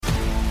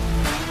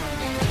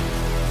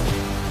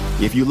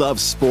If you love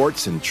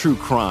sports and true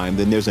crime,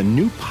 then there's a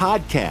new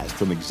podcast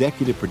from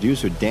executive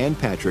producer Dan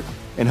Patrick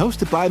and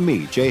hosted by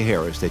me, Jay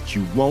Harris, that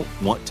you won't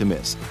want to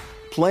miss.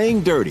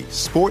 Playing Dirty: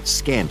 Sports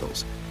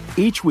Scandals.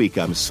 Each week,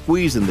 I'm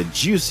squeezing the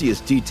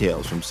juiciest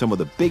details from some of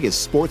the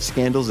biggest sports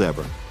scandals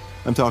ever.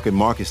 I'm talking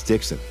Marcus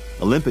Dixon,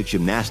 Olympic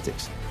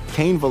gymnastics,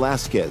 Cain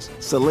Velasquez,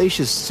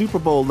 salacious Super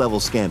Bowl-level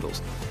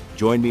scandals.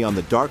 Join me on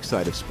the dark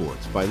side of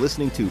sports by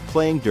listening to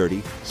Playing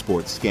Dirty: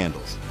 Sports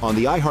Scandals on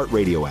the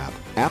iHeartRadio app,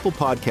 Apple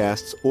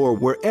Podcasts, or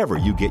wherever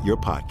you get your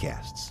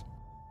podcasts.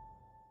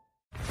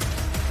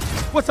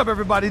 What's up,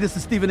 everybody? This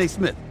is Stephen A.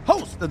 Smith,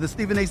 host of the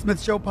Stephen A.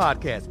 Smith Show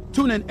podcast.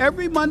 Tune in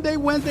every Monday,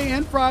 Wednesday,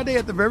 and Friday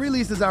at the very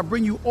least as I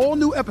bring you all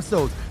new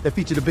episodes that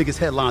feature the biggest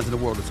headlines in the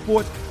world of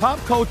sports, pop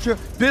culture,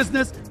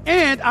 business,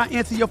 and I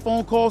answer your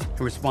phone calls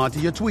and respond to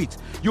your tweets.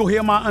 You'll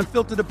hear my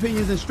unfiltered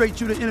opinions and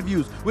straight-shooter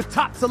interviews with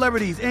top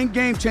celebrities and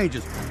game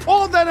changers.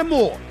 All that and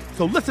more.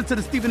 So listen to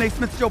the Stephen A.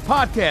 Smith Show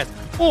podcast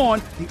on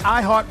the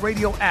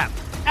iHeartRadio app,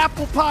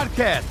 Apple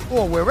Podcasts,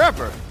 or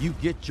wherever you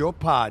get your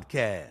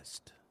podcast.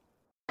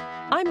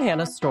 I'm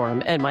Hannah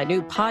Storm, and my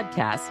new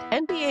podcast,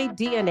 NBA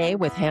DNA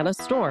with Hannah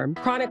Storm,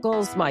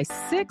 chronicles my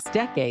 6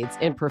 decades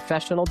in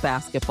professional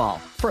basketball.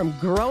 From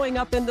growing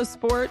up in the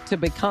sport to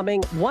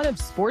becoming one of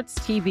sports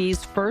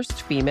TV's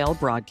first female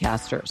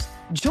broadcasters.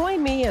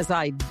 Join me as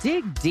I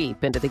dig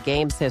deep into the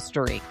game's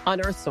history,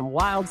 unearth some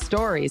wild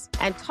stories,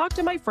 and talk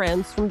to my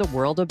friends from the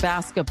world of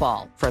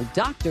basketball, from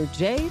Dr.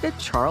 J to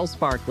Charles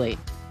Barkley.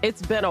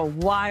 It's been a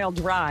wild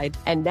ride,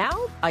 and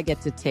now I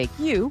get to take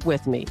you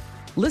with me.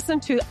 Listen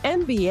to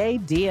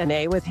NBA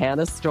DNA with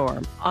Hannah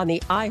Storm on the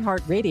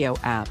iHeartRadio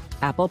app,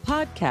 Apple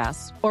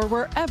Podcasts, or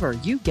wherever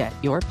you get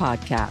your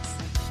podcasts.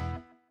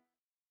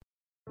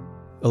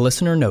 A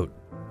listener note: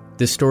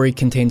 this story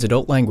contains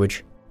adult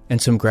language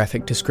and some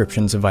graphic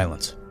descriptions of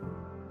violence.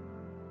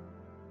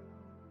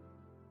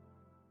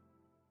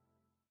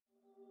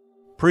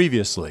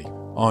 Previously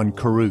on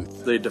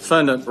Carruth. The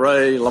defendant,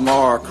 Ray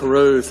Lamar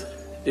Carruth,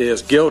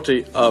 is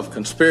guilty of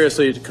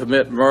conspiracy to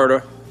commit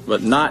murder,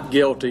 but not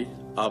guilty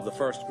of the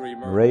first-degree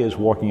murder. Ray is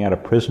walking out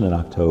of prison in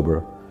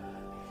October,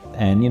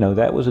 and,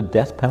 that was a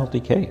death penalty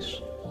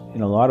case.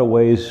 In a lot of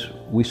ways,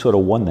 we sort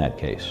of won that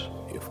case.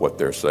 If what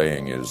they're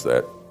saying is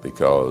that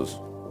because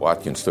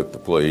Watkins took the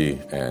plea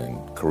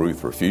and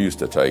Carruth refused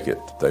to take it,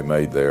 they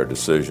made their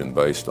decision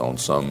based on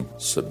some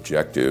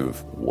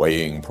subjective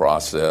weighing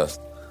process,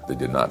 they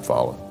did not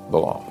follow the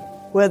law.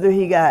 Whether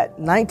he got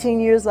 19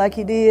 years like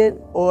he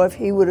did, or if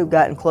he would have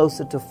gotten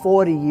closer to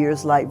 40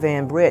 years like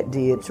Van Brett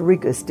did,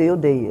 Sharika is still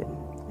dead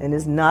and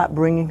is not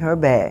bringing her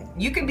back.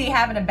 You could be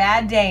having a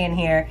bad day in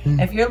here.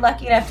 If you're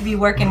lucky enough to be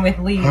working with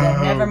Lee,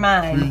 then never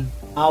mind.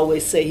 I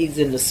always say he's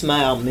in the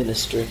smile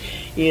ministry.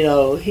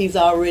 He's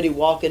already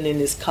walking in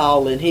his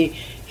calling.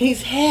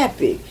 He's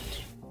happy.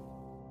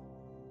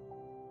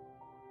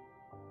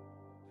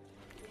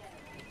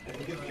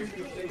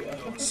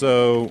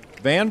 So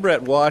Van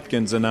Brett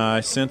Watkins and I,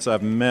 since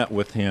I've met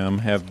with him,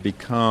 have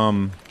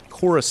become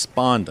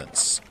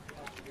correspondents.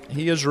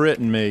 He has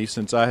written me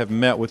since I have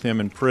met with him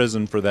in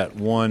prison for that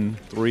 1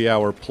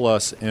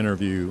 3-hour-plus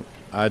interview,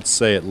 I'd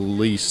say at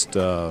least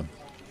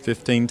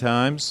 15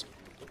 times.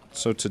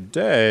 So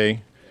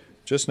today,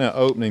 just now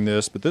opening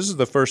this, but this is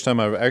the first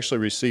time I've actually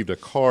received a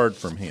card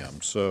from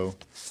him. So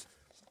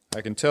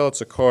I can tell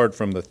it's a card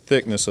from the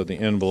thickness of the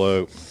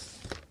envelope.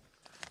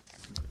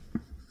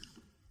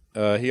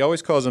 He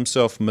always calls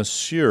himself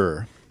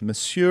Monsieur.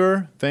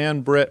 Monsieur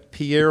Van Brett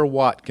Pierre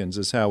Watkins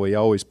is how he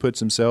always puts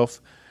himself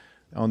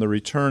on the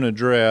return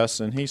address,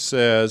 and he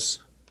says,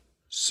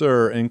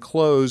 "Sir,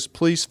 enclosed,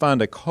 please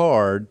find a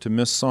card to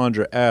Miss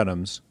Sandra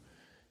Adams.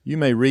 You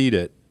may read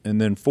it and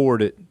then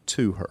forward it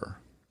to her."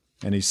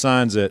 And he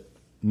signs it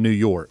New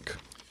York.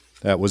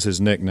 That was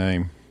his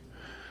nickname.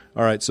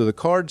 All right, so the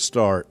card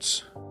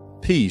starts,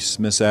 "Peace,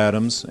 Miss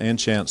Adams and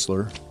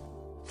Chancellor.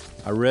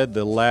 I read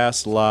The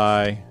Last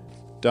Lie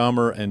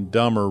Dumber and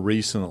Dumber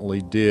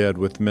recently did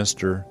with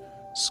Mr.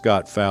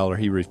 Scott Fowler."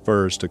 He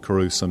refers to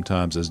Carruth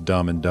sometimes as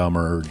Dumb and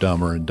Dumber or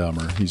Dumber and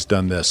Dumber. He's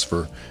done this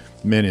for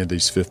many of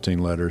these 15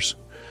 letters.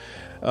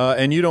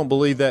 And you don't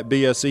believe that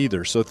BS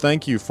either, so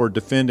thank you for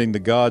defending the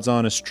God's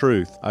honest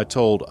truth I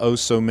told oh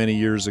so many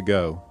years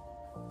ago.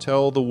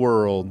 Tell the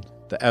world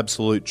the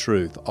absolute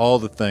truth, all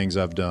the things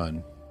I've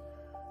done.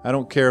 I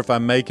don't care if I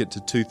make it to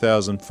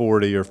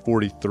 2040 or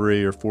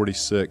 43 or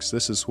 46.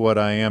 This is what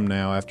I am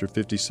now after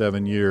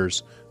 57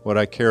 years, what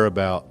I care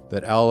about,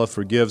 that Allah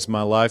forgives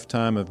my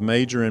lifetime of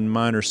major and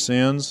minor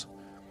sins,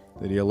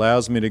 that He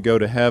allows me to go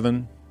to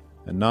heaven,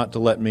 and not to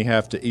let me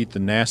have to eat the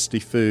nasty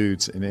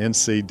foods in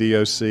NC,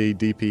 DOC,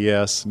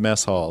 DPS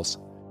mess halls.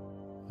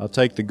 I'll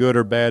take the good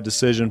or bad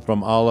decision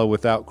from Allah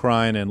without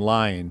crying and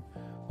lying,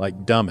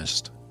 like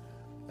dumbest,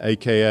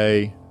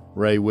 a.k.a.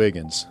 Ray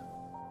Wiggins.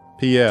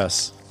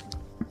 P.S.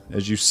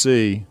 As you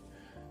see,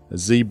 a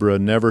zebra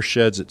never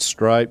sheds its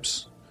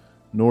stripes,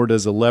 nor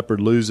does a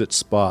leopard lose its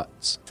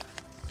spots.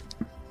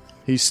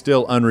 He's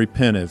still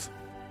unrepentive.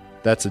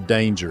 That's a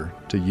danger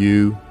to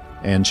you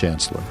and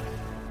Chancellor.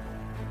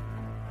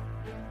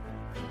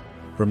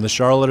 From the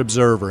Charlotte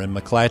Observer in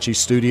McClatchy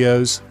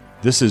Studios,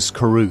 this is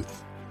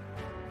Carruth.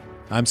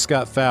 I'm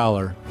Scott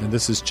Fowler, and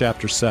this is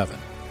Chapter 7,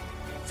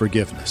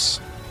 Forgiveness.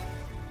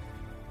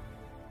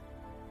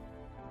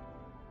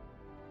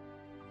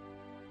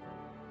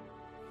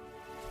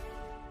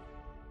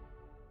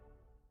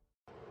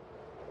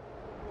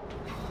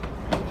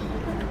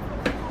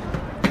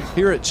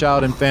 Here at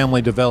Child and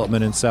Family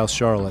Development in South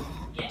Charlotte,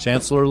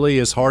 Chancellor Lee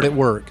is hard at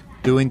work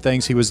doing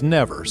things he was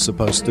never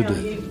supposed to do.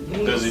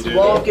 He's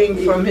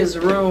walking from his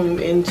room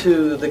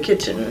into the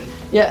kitchen.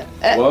 Yeah.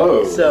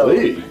 Whoa,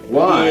 Lee.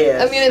 Why?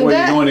 Yes. I mean, Were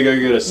you going to go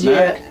get a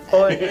snack?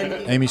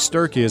 Yeah. Amy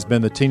Sturkey has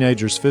been the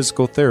teenager's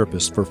physical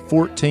therapist for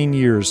 14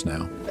 years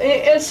now.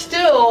 It's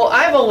still,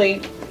 I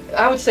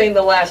would say in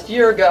the last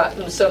year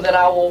gotten so that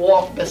I will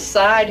walk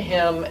beside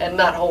him and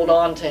not hold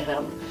on to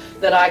him.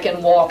 That I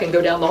can walk and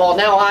go down the hall.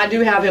 Now I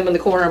do have him in the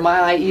corner of my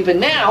eye. Even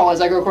now,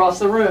 as I go across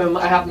the room,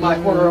 I have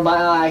my corner of my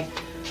eye.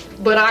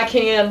 But I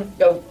can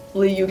go,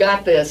 Lee, you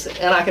got this,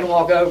 and I can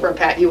walk over and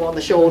pat you on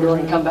the shoulder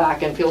and come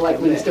back and feel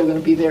like Lee's still going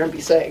to be there and be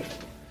safe.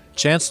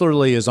 Chancellor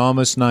Lee is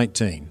almost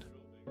 19.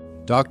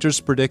 Doctors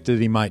predicted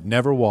he might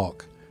never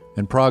walk,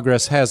 and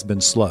progress has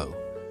been slow.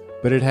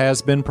 But it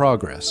has been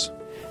progress.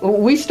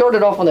 We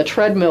started off on the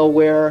treadmill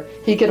where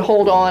he could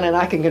hold on and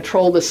I can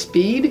control the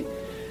speed.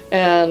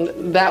 And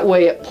that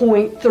way at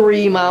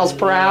 0.3 miles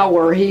per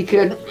hour, he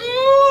could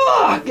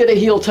get a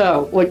heel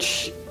toe,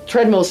 which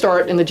treadmills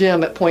start in the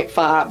gym at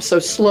 0.5, so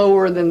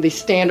slower than the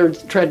standard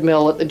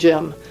treadmill at the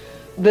gym.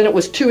 Then it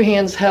was 2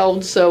 hands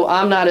held, so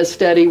I'm not as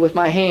steady with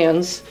my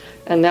hands.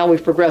 And now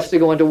we've progressed to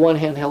going to 1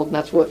 hand held, and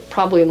that's what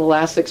probably in the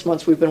last 6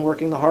 months we've been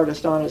working the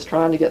hardest on, is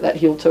trying to get that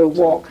heel toe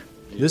walk.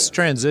 This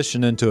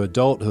transition into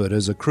adulthood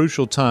is a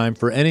crucial time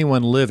for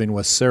anyone living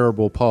with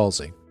cerebral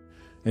palsy.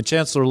 And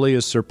Chancellor Lee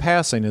is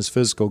surpassing his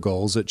physical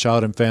goals at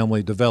Child and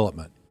Family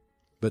Development.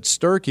 But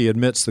Sturkey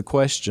admits the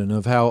question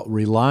of how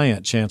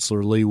reliant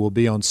Chancellor Lee will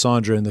be on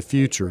Sandra in the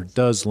future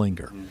does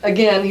linger.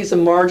 Again, he's a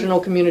marginal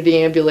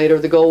community ambulator.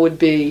 The goal would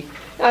be,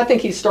 I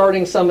think he's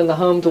starting some in the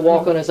home to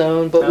walk on his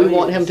own, but we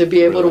want him to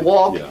be able to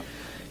walk. Yeah.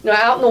 Now,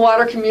 out in the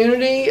wider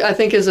community, I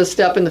think is a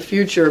step in the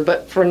future,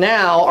 but for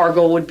now, our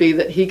goal would be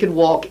that he could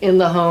walk in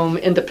the home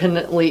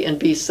independently and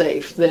be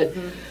safe.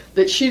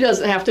 That she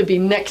doesn't have to be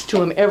next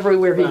to him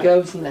everywhere he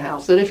goes in the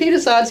house. That if he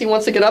decides he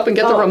wants to get up and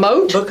get the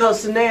remote.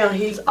 Because now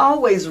he's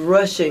always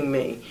rushing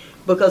me.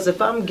 Because if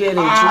I'm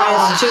getting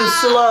dressed too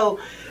slow,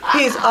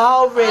 he's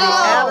already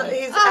out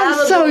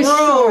of the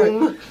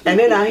room. And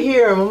then I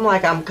hear him, I'm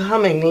like, I'm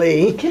coming,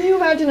 Lee. Can you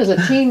imagine as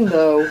a teen,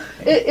 though,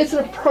 it's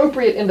an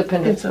appropriate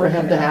independence for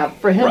him to have.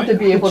 For him to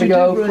be able to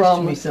go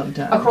from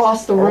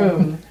across the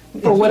room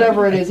for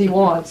whatever it is he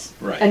wants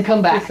and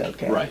come back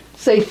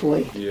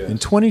safely. Yes. In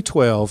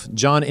 2012,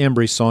 John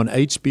Embry saw an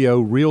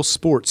HBO Real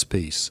Sports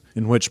piece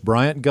in which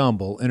Bryant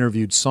Gumbel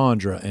interviewed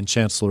Sandra and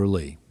Chancellor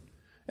Lee.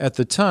 At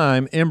the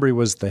time, Embry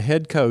was the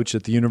head coach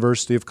at the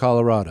University of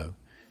Colorado.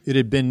 It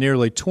had been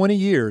nearly 20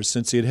 years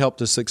since he had helped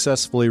to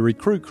successfully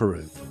recruit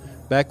Carruth,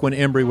 back when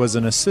Embry was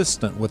an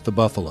assistant with the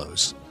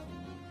Buffaloes.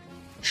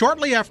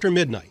 Shortly after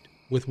midnight,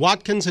 with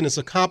Watkins and his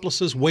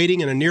accomplices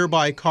waiting in a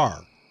nearby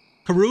car,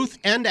 Carruth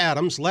and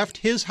Adams left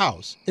his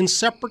house in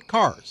separate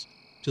cars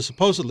to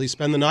supposedly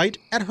spend the night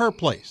at her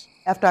place.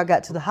 After I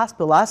got to the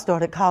hospital, I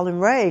started calling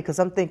Ray because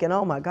I'm thinking,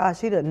 oh my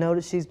gosh, he doesn't know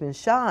that she's been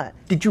shot.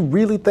 Did you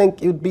really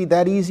think it would be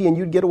that easy and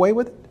you'd get away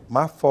with it?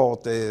 My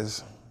fault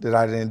is that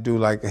I didn't do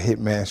like a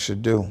hitman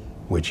should do.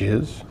 Which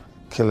is?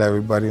 Kill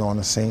everybody on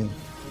the scene.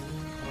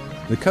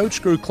 The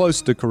coach grew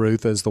close to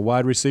Carruth as the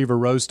wide receiver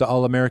rose to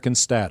All-American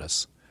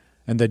status,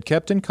 and they'd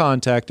kept in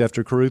contact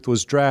after Carruth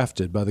was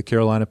drafted by the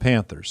Carolina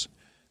Panthers.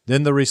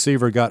 Then the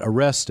receiver got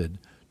arrested,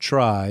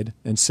 tried,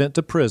 and sent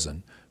to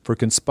prison for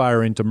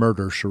conspiring to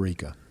murder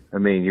Sharika. I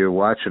mean, you're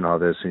watching all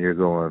this and you're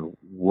going,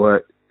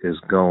 what is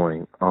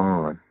going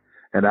on?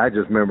 And I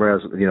just remember,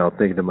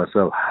 thinking to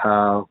myself,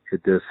 how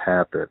could this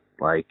happen?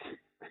 Like,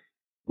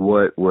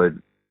 what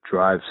would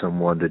drive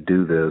someone to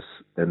do this?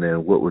 And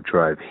then what would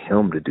drive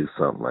him to do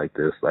something like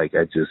this? Like,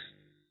 I just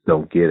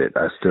don't get it.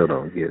 I still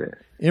don't get it.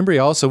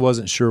 Embry also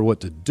wasn't sure what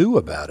to do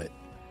about it.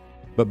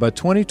 But by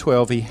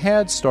 2012, he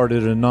had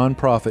started a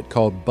nonprofit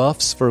called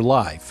Buffs for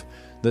Life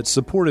that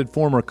supported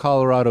former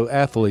Colorado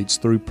athletes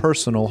through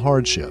personal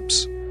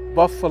hardships.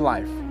 Buff for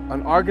Life,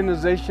 an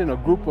organization, a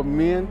group of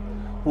men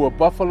who are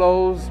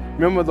buffaloes.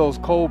 Remember those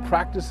cold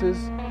practices?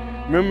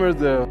 Remember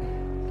the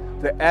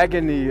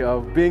agony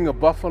of being a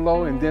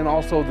buffalo, and then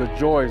also the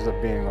joys of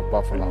being a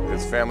buffalo.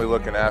 It's family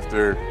looking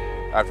after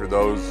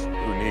those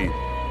who need.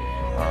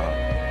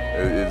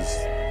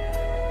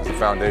 It's the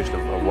foundation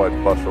of what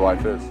Buffs for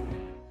Life is.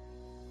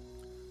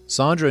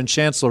 Sandra and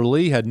Chancellor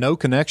Lee had no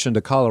connection to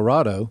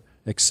Colorado,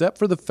 except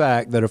for the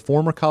fact that a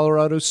former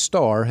Colorado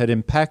star had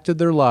impacted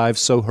their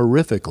lives so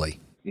horrifically.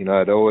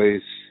 I'd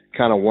always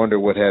kind of wondered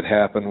what had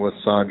happened with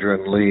Sandra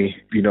and Lee,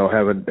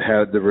 having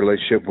had the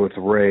relationship with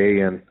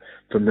Ray and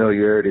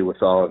familiarity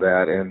with all of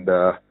that. And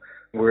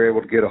we were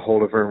able to get a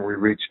hold of her, and we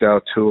reached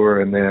out to her,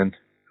 and then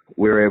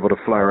we were able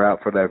to fly her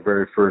out for that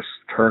very first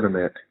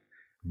tournament.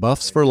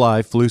 Buffs for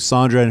Life flew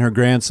Sandra and her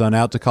grandson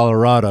out to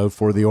Colorado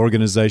for the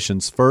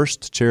organization's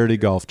first charity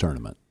golf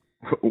tournament.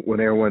 When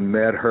everyone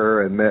met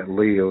her and met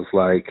Lee, it was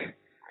like,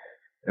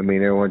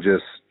 everyone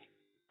just,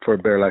 for a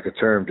better lack of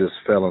term, just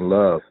fell in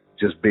love.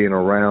 Just being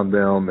around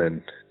them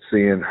and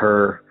seeing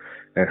her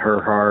and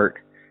her heart,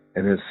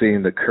 and then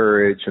seeing the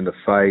courage and the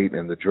fight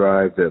and the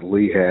drive that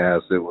Lee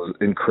has, it was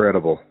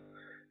incredible.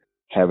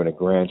 Having a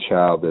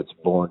grandchild that's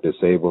born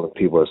disabled and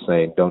people are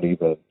saying, don't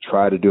even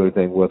try to do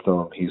anything with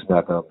him. He's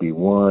not going to be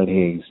one.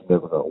 He's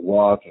never going to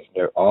walk.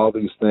 All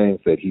these things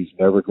that he's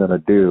never going to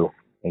do.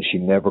 And she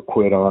never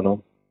quit on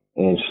him,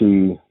 and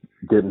she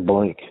didn't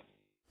blink.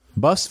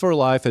 Buffs for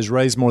Life has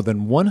raised more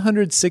than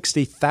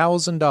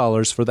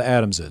 $160,000 for the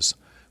Adamses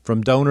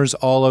from donors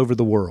all over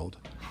the world.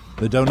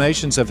 The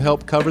donations have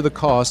helped cover the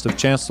cost of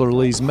Chancellor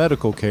Lee's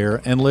medical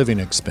care and living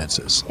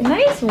expenses.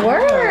 Nice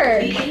work.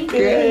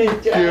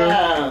 Good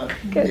job.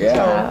 Good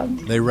job.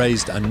 They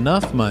raised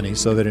enough money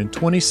so that in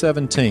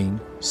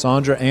 2017,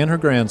 Sandra and her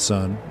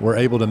grandson were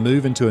able to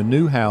move into a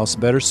new house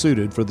better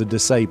suited for the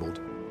disabled.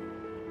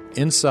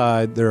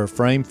 Inside, there are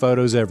framed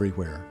photos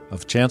everywhere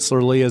of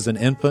Chancellor Lee as an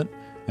infant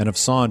and of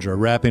Sandra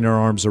wrapping her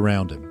arms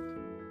around him.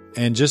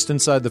 And just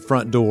inside the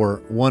front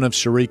door, one of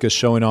Sharika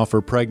showing off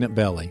her pregnant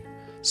belly,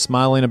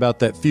 smiling about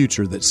that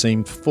future that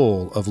seemed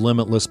full of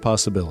limitless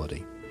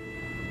possibility.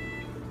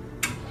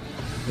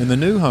 In the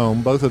new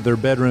home, both of their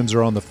bedrooms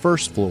are on the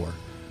first floor,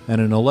 and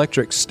an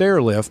electric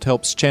stair lift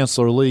helps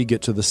Chancellor Lee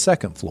get to the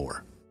second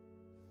floor.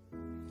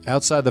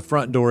 Outside the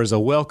front door is a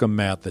welcome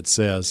mat that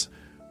says,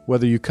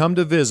 "Whether you come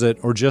to visit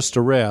or just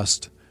to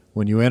rest,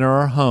 when you enter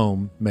our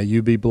home, may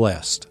you be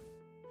blessed."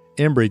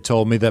 Embry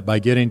told me that by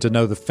getting to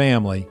know the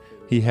family,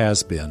 he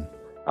has been.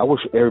 I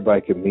wish everybody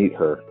could meet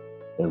her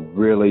and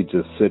really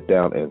just sit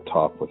down and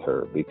talk with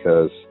her,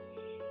 because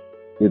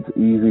it's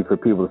easy for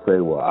people to say,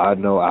 well, I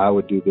know I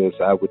would do this,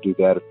 I would do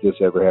that if this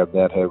ever happened,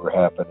 that ever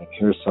happened. And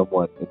here's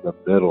someone in the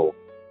middle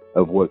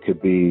of what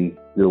could be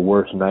your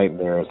worst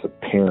nightmare as a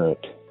parent.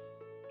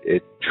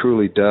 It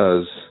truly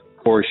does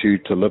force you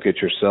to look at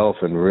yourself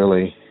and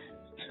really,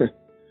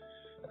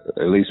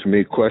 at least for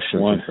me, question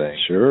some things.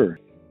 Sure.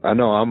 I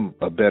know I'm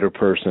a better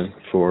person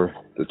for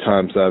the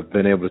times I've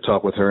been able to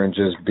talk with her and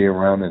just be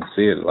around and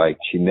see it. Like,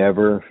 she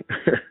never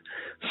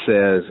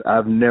says,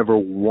 I've never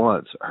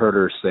once heard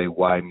her say,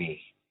 why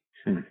me?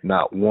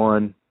 Not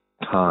one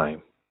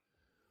time.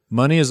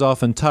 Money is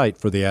often tight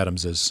for the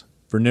Adamses.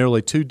 For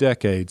nearly 2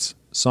 decades,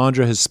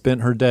 Sandra has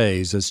spent her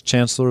days as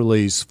Chancellor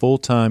Lee's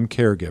full-time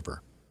caregiver.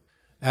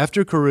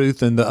 After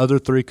Carruth and the other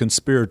 3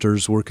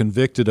 conspirators were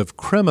convicted of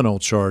criminal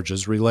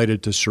charges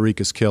related to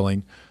Sharika's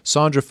killing,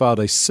 Sandra filed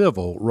a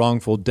civil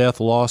wrongful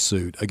death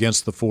lawsuit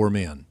against the 4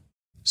 men.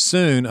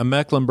 Soon, a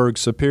Mecklenburg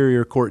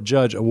Superior Court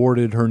judge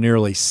awarded her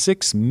nearly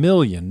 $6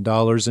 million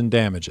in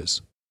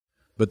damages.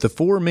 But the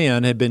 4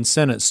 men had been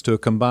sentenced to a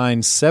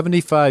combined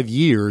 75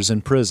 years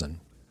in prison.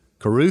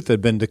 Carruth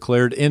had been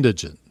declared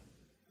indigent.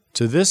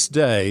 To this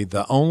day,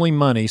 the only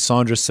money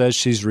Sandra says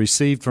she's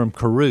received from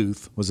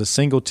Carruth was a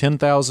single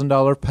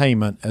 $10,000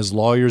 payment as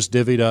lawyers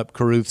divvied up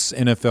Carruth's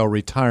NFL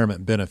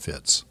retirement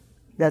benefits.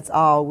 That's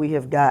all we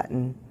have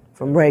gotten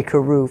from Ray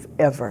Carruth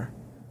ever.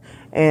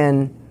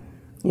 And,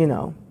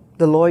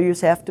 the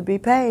lawyers have to be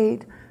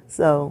paid,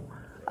 so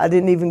I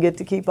didn't even get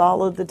to keep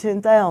all of the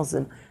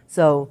 $10,000.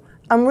 So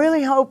I'm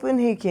really hoping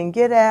he can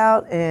get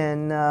out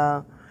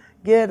and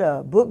get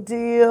a book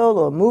deal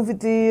or a movie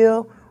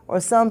deal or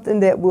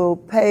something that will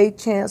pay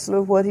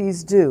Chancellor what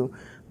he's due,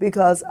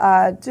 because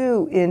I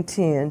do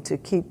intend to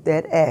keep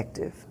that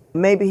active.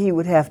 Maybe he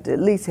would have to at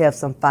least have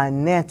some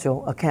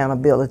financial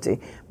accountability,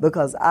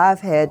 because I've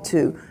had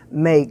to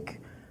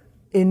make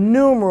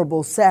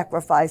innumerable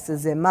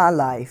sacrifices in my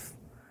life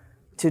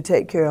to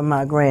take care of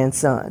my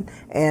grandson,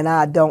 and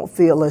I don't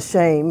feel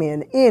ashamed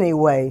in any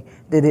way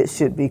that it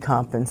should be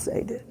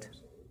compensated.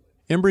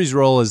 Embry's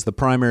role as the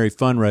primary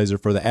fundraiser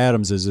for the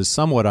Adamses is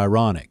somewhat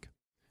ironic.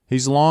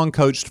 He's long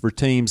coached for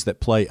teams that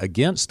play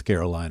against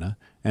Carolina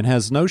and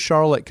has no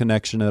Charlotte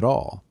connection at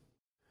all.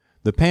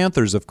 The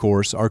Panthers, of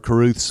course, are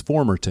Carruth's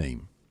former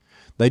team.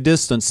 They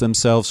distanced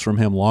themselves from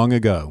him long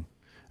ago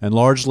and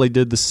largely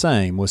did the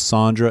same with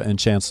Sandra and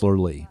Chancellor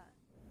Lee.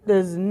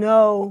 There's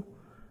no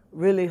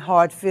really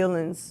hard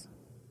feelings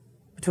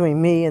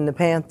between me and the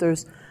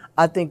Panthers.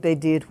 I think they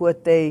did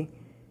what they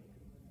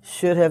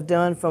should have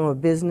done from a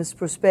business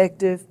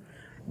perspective.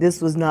 This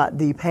was not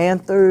the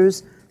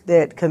Panthers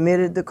that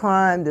committed the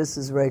crime. This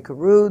is Ray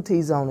Carruth.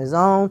 He's on his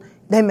own.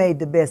 They made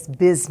the best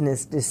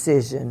business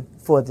decision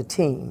for the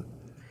team.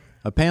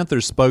 A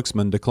Panthers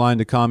spokesman declined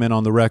to comment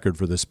on the record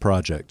for this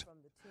project.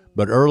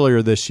 But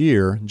earlier this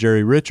year,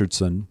 Jerry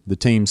Richardson, the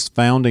team's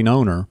founding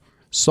owner,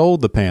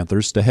 sold the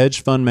Panthers to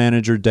hedge fund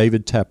manager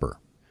David Tepper.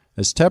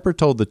 As Tepper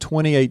told the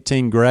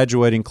 2018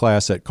 graduating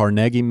class at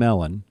Carnegie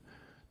Mellon,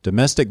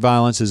 domestic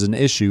violence is an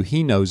issue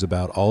he knows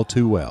about all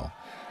too well.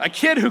 A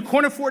kid who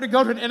couldn't afford to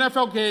go to an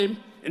NFL game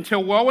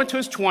until well into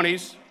his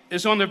 20s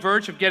is on the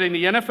verge of getting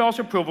the NFL's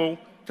approval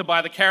to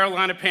buy the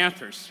Carolina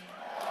Panthers.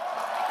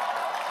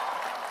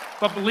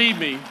 But believe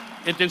me,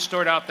 it didn't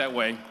start out that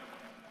way.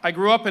 I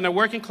grew up in a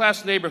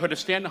working-class neighborhood of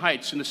Stanton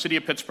Heights in the city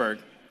of Pittsburgh.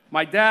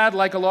 My dad,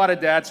 like a lot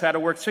of dads, had to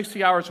work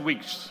 60 hours a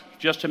week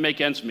just to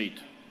make ends meet.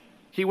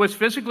 He was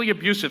physically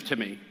abusive to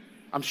me.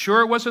 I'm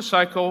sure it was a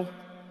cycle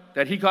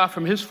that he got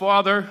from his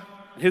father,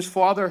 and his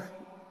father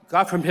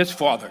got from his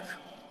father.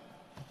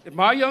 In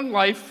my young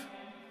life,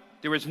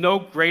 there is no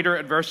greater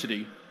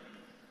adversity.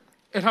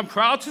 And I'm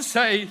proud to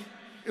say,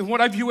 in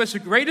what I view as the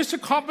greatest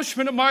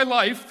accomplishment of my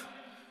life,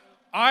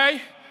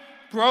 I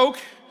broke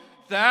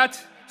that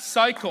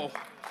cycle.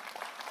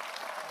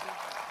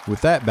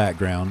 With that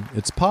background,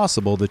 it's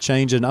possible the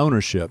change in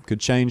ownership could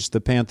change the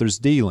Panthers'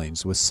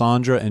 dealings with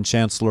Sandra and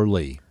Chancellor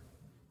Lee.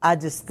 I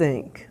just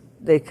think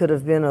they could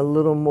have been a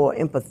little more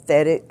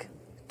empathetic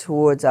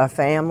towards our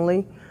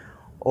family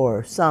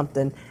or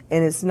something.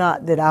 And it's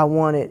not that I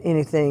wanted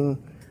anything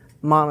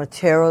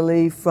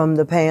monetarily from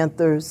the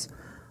Panthers.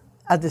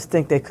 I just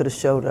think they could have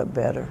showed up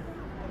better.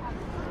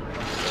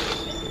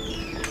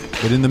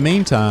 But in the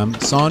meantime,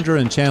 Sandra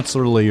and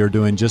Chancellor Lee are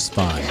doing just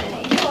fine.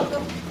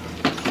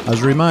 I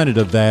was reminded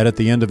of that at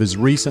the end of his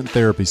recent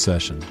therapy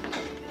session.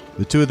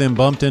 The two of them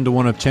bumped into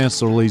one of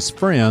Chancellor Lee's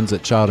friends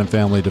at Child and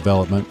Family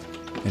Development,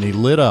 and he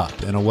lit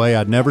up in a way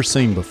I'd never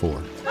seen before.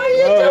 How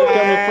you doing?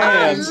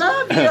 I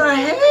love your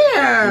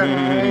hair.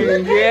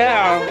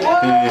 Yeah.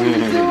 What are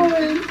you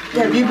doing?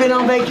 Have you been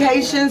on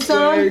vacation,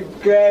 son?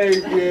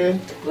 Vacation.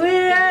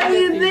 Where have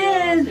you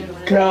been?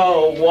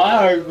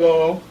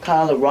 Colorado.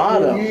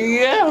 Colorado?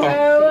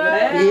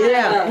 Yeah.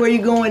 Yeah. Where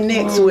you going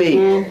next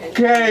week?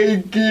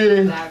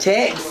 Texas.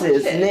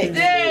 Texas next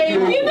week. You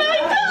like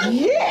that?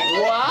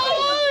 Yeah. Wow.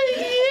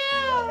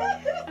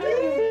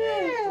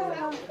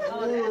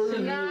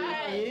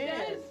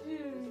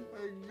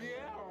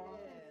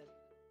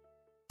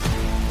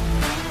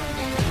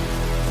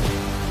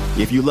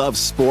 If you love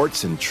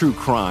sports and true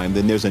crime,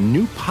 then there's a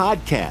new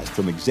podcast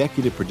from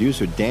executive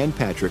producer Dan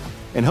Patrick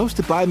and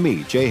hosted by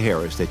me, Jay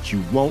Harris, that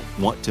you won't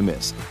want to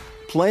miss.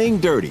 Playing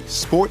Dirty: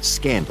 Sports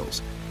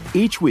Scandals.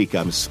 Each week,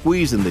 I'm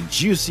squeezing the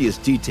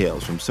juiciest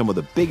details from some of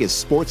the biggest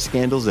sports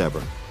scandals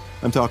ever.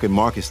 I'm talking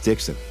Marcus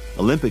Dixon,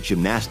 Olympic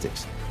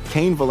gymnastics,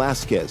 Cain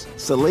Velasquez,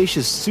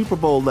 salacious Super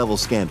Bowl-level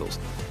scandals.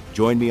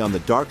 Join me on the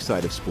dark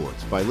side of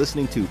sports by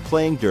listening to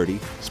Playing Dirty: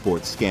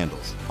 Sports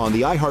Scandals on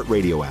the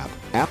iHeartRadio app,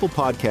 Apple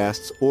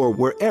Podcasts, or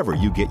wherever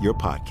you get your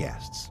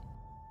podcasts.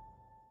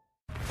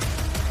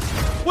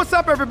 What's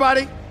up,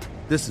 everybody?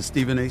 This is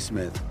Stephen A.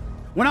 Smith.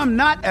 When I'm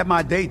not at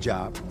my day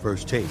job,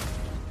 First Take,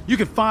 you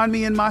can find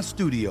me in my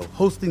studio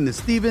hosting the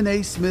Stephen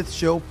A. Smith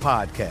Show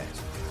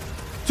podcast.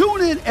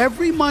 Tune in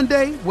every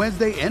Monday,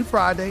 Wednesday, and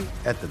Friday,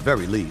 at the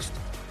very least,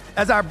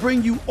 as I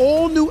bring you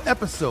all new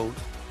episodes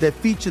that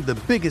feature the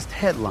biggest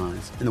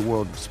headlines in the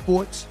world of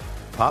sports,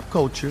 pop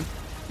culture,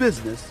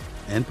 business,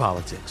 and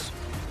politics.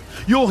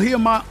 You'll hear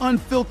my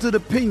unfiltered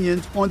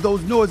opinions on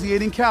those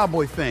nauseating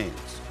Cowboy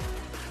fans,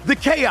 the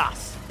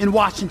chaos in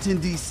Washington,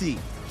 D.C.,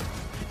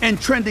 and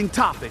trending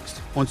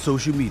topics on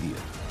social media,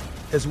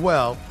 as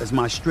well as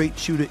my straight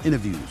shooter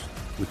interviews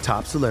with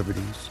top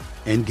celebrities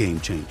and game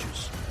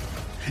changers.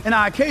 And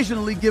I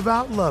occasionally give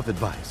out love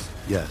advice.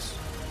 Yes,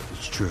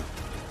 it's true.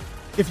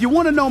 If you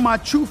want to know my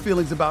true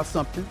feelings about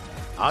something,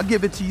 I'll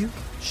give it to you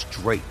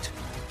straight.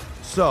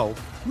 So,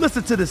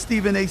 listen to the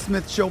Stephen A.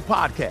 Smith Show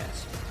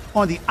podcast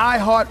on the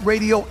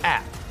iHeartRadio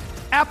app,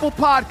 Apple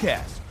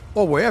Podcasts,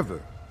 or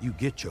wherever you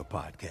get your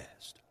podcast.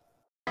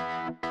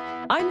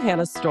 I'm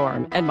Hannah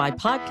Storm, and my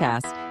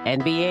podcast,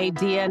 NBA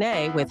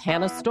DNA with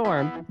Hannah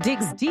Storm,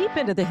 digs deep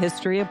into the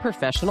history of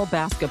professional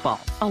basketball,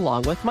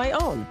 along with my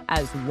own,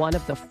 as one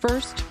of the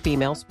first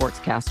female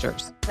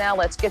sportscasters. Now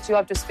let's get you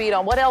up to speed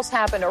on what else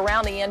happened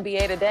around the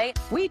NBA today.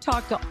 We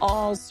talk to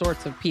all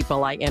sorts of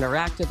people I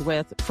interacted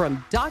with,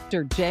 from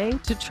Dr. J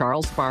to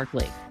Charles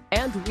Barkley,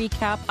 and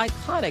recap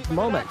iconic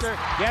moments.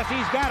 Yes,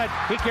 he's got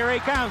it. Here he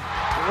comes.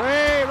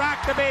 Way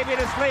rock the baby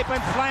to sleep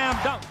and slam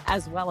dunk.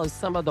 As well as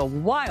some of the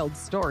wild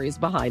stories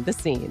behind the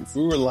scenes.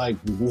 We were like,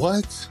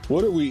 what?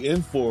 What are we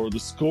in for? The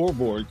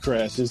scoreboard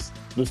crashes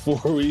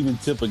before we even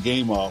tip a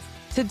game off.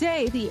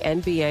 Today, the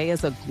NBA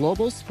is a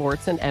global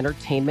sports and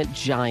entertainment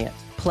giant.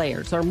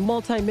 Players are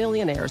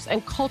multimillionaires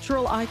and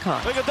cultural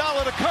icons.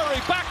 Iguodala to Curry,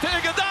 back to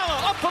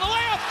Iguodala, up for the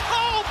layup.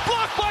 Oh,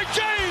 blocked by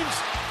James.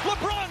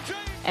 LeBron James.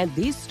 And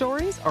these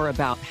stories are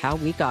about how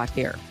we got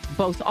here,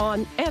 both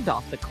on and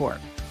off the court.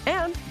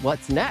 And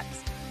what's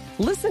next?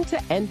 Listen to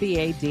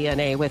NBA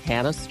DNA with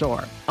Hannah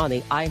Storm on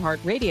the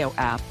iHeartRadio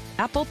app,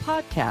 Apple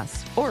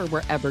Podcasts, or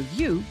wherever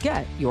you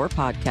get your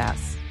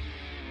podcasts.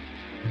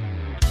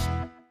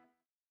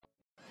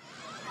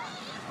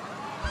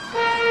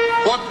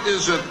 What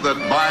is it that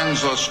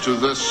binds us to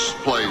this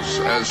place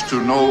as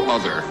to no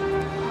other?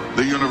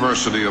 The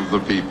University of the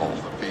People.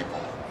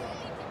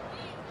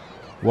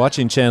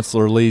 Watching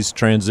Chancellor Lee's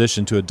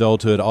transition to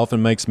adulthood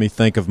often makes me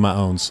think of my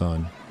own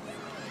son.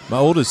 My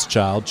oldest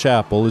child,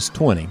 Chapel, is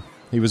 20.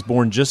 He was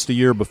born just a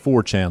year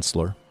before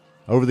Chancellor.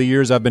 Over the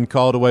years, I've been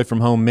called away from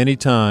home many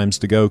times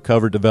to go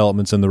cover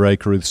developments in the Ray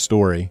Carruth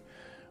story.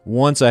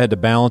 Once I had to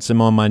balance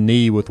him on my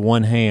knee with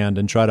one hand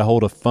and try to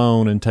hold a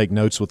phone and take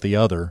notes with the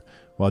other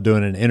while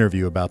doing an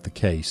interview about the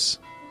case.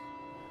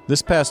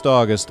 This past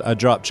August, I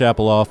dropped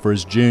Chappell off for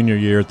his junior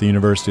year at the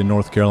University of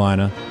North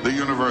Carolina. The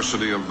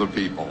University of the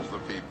People.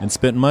 And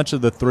spent much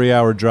of the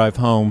 3-hour drive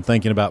home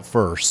thinking about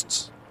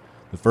firsts.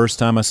 The first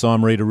time I saw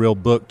him read a real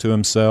book to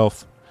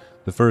himself.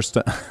 The first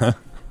time...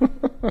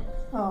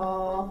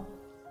 Aww.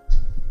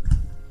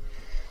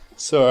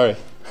 Sorry.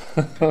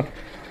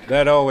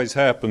 That always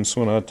happens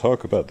when I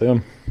talk about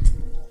them.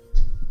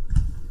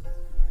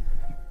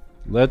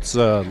 Let's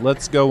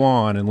go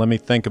on and let me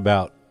think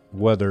about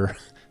whether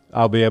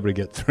I'll be able to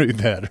get through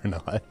that or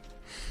not.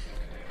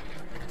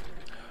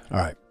 All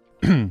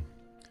right.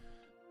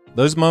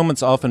 Those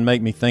moments often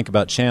make me think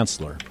about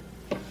Chancellor.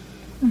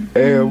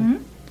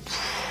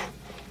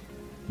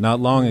 Not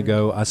long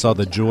ago, I saw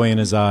the joy in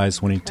his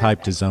eyes when he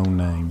typed his own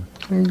name.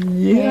 There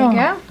you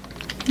go.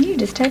 You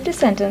just typed a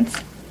sentence.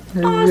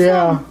 Awesome.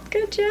 Yeah.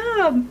 Good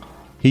job.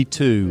 He,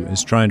 too,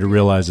 is trying to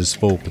realize his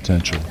full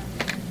potential.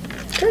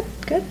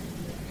 Good.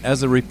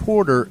 As a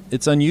reporter,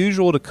 it's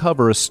unusual to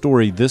cover a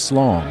story this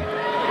long.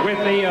 With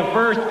the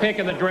first pick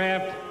of the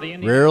draft, the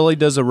Indians... Rarely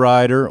does a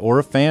writer or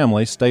a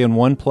family stay in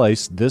one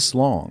place this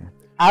long.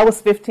 I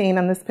was 15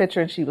 on this picture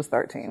and she was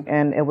 13.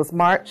 And it was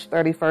March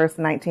 31st,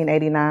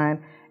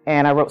 1989,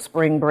 and I wrote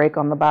Spring Break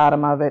on the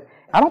bottom of it.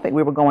 I don't think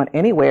we were going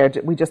anywhere.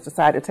 We just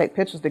decided to take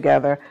pictures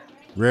together.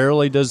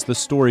 Rarely does the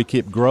story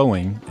keep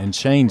growing and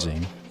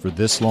changing for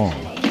this long.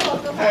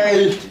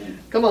 Hey,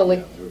 come on,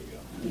 Lee.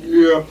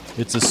 Yeah.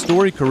 It's a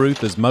story Carruth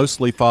has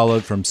mostly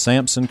followed from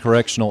Sampson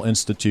Correctional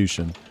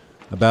Institution,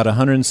 about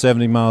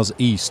 170 miles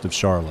east of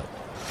Charlotte.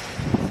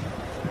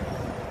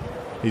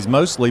 He's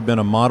mostly been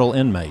a model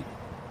inmate,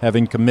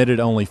 having committed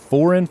only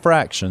 4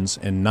 infractions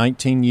in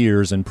 19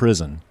 years in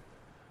prison.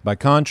 By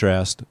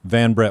contrast,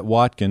 Van Brett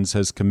Watkins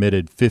has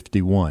committed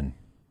 51.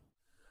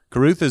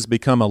 Carruth has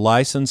become a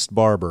licensed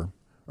barber,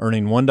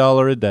 earning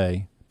 $1 a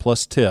day,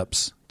 plus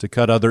tips, to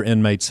cut other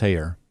inmates'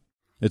 hair.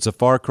 It's a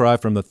far cry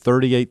from the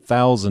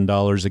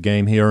 $38,000 a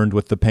game he earned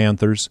with the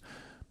Panthers,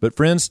 but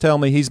friends tell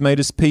me he's made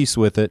his peace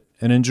with it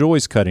and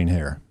enjoys cutting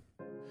hair.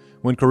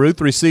 When Carruth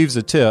receives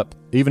a tip,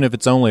 even if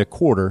it's only a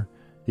quarter,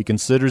 he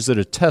considers it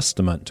a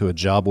testament to a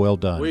job well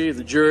done. We,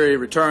 the jury,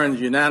 returned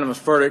the unanimous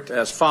verdict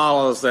as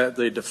follows: that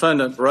the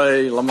defendant,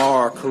 Ray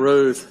Lamar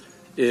Carruth,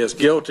 is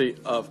guilty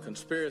of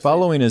conspiracy.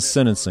 Following his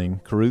sentencing,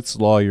 Carruth's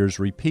lawyers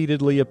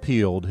repeatedly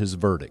appealed his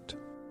verdict.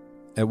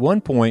 At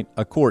one point,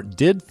 a court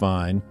did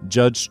find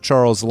Judge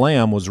Charles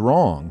Lamb was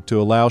wrong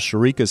to allow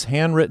Sharika's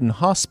handwritten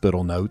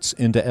hospital notes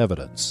into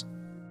evidence.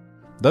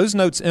 Those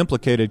notes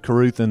implicated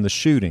Carruth in the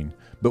shooting,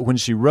 but when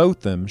she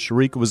wrote them,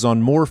 Sharika was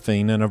on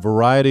morphine and a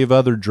variety of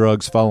other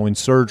drugs following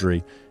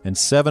surgery, and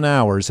 7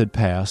 hours had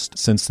passed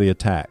since the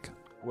attack.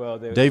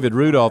 David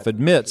Rudolph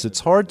admits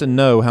it's hard to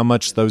know how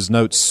much those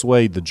notes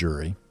swayed the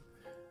jury.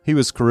 He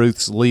was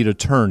Carruth's lead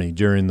attorney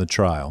during the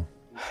trial.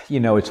 You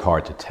know, it's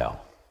hard to tell.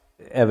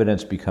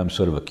 Evidence becomes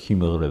sort of a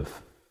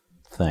cumulative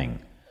thing.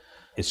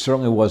 It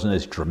certainly wasn't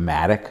as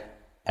dramatic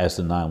as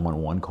the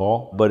 911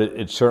 call, but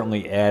it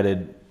certainly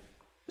added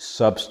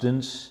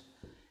substance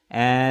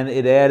and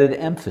it added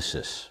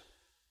emphasis.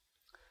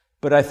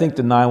 But I think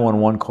the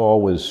 911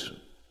 call was,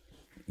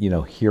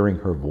 hearing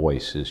her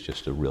voice is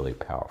just a really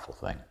powerful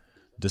thing.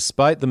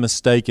 Despite the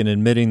mistake in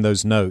admitting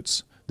those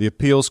notes, the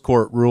appeals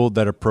court ruled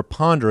that a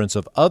preponderance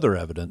of other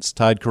evidence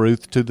tied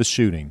Carruth to the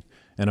shooting,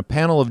 and a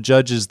panel of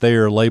judges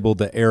there labeled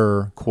the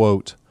error,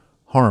 quote,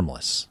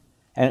 harmless.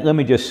 And let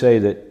me just say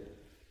that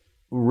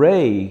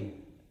Ray,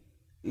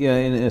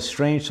 in a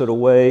strange sort of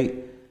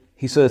way,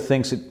 he sort of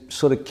thinks it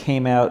sort of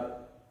came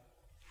out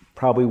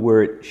probably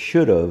where it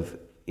should have,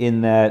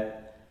 in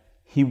that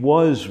he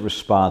was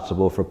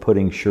responsible for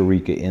putting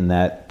Sharika in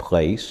that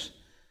place.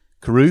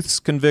 Carruth's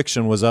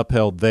conviction was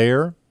upheld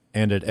there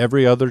and at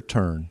every other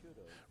turn.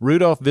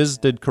 Rudolph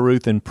visited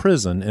Carruth in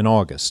prison in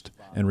August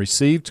and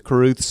received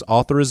Carruth's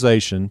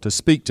authorization to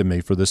speak to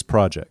me for this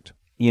project.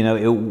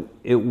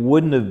 It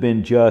wouldn't have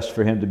been just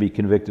for him to be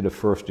convicted of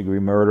first-degree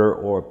murder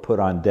or put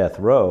on death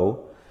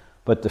row,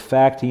 but the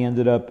fact he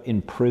ended up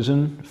in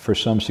prison for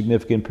some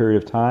significant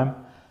period of time,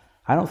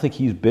 I don't think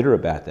he's bitter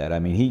about that. I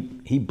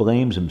mean, he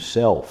blames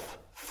himself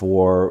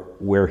for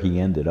where he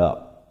ended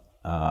up.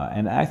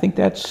 And I think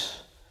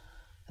that's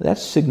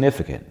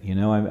significant.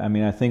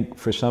 I think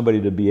for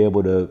somebody to be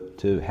able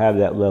to have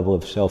that level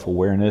of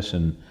self-awareness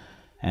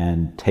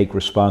and take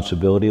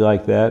responsibility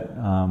like that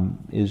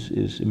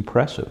is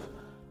impressive.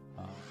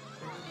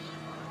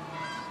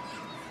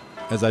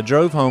 As I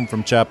drove home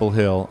from Chapel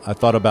Hill, I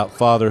thought about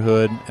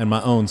fatherhood and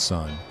my own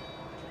son,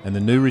 and the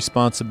new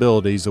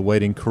responsibilities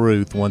awaiting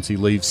Carruth once he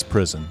leaves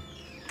prison,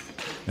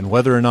 and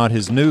whether or not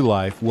his new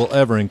life will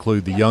ever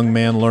include the young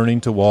man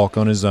learning to walk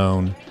on his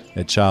own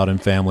at Child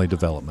and Family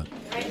Development.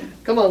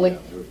 Come on, Lee.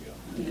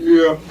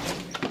 Yeah.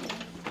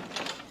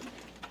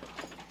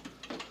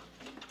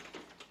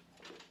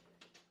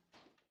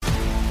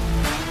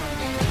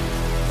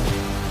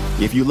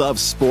 If you love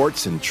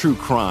sports and true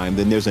crime,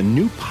 then there's a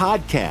new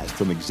podcast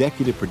from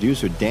executive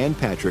producer Dan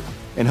Patrick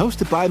and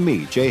hosted by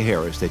me, Jay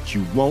Harris, that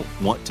you won't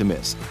want to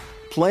miss.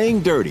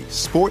 Playing Dirty: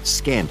 Sports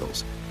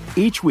Scandals.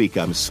 Each week,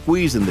 I'm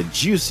squeezing the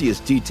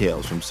juiciest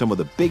details from some of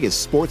the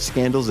biggest sports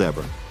scandals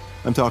ever.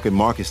 I'm talking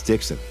Marcus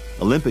Dixon,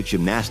 Olympic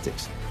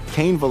gymnastics,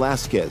 Cain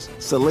Velasquez,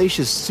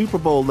 salacious Super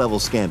Bowl-level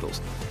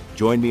scandals.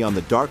 Join me on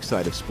the dark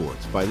side of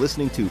sports by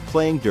listening to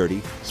Playing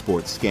Dirty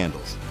Sports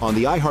Scandals on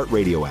the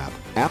iHeartRadio app,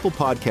 Apple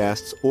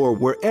Podcasts, or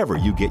wherever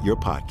you get your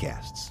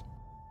podcasts.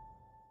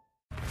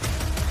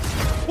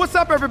 What's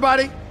up,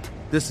 everybody?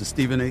 This is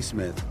Stephen A.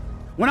 Smith.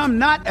 When I'm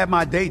not at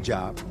my day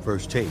job,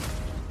 First Take,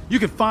 you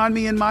can find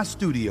me in my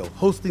studio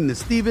hosting the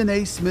Stephen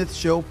A. Smith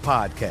Show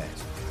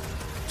podcast.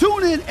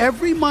 Tune in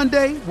every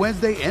Monday,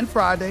 Wednesday, and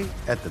Friday,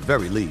 at the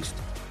very least,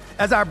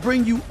 as I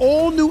bring you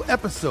all new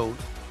episodes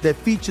that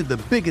feature the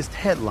biggest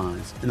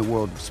headlines in the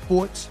world of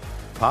sports,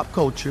 pop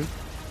culture,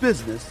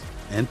 business,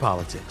 and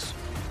politics.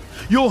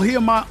 You'll hear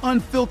my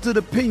unfiltered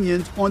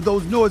opinions on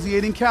those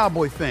nauseating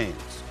Cowboy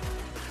fans,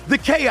 the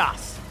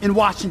chaos in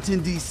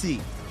Washington,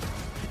 D.C.,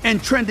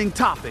 and trending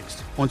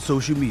topics on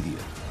social media,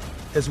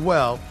 as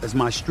well as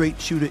my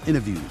straight-shooter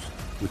interviews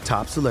with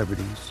top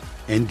celebrities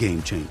and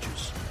game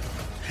changers.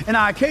 And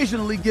I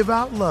occasionally give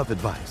out love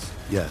advice.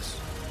 Yes,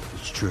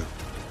 it's true.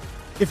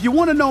 If you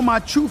want to know my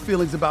true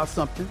feelings about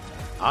something,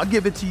 I'll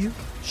give it to you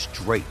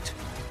straight.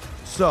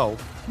 So,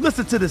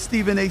 listen to the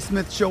Stephen A.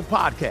 Smith Show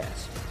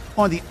podcast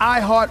on the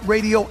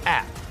iHeartRadio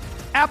app,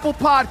 Apple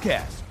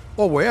Podcasts,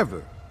 or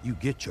wherever you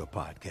get your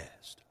podcast.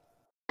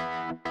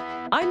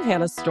 I'm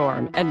Hannah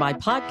Storm, and my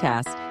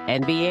podcast,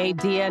 NBA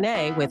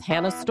DNA with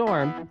Hannah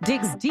Storm,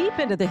 digs deep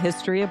into the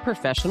history of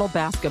professional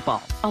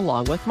basketball,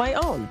 along with my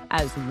own,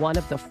 as one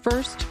of the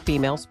first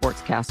female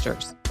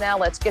sportscasters. Now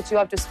let's get you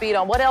up to speed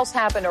on what else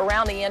happened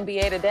around the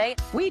NBA today.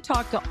 We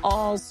talked to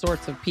all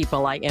sorts of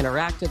people I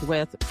interacted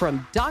with,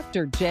 from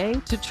Dr. J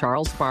to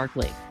Charles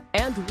Barkley,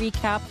 and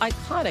recap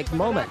iconic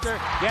moments.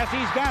 Yes,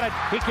 he's got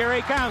it. Here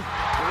he comes.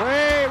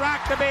 Ray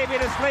rocked the baby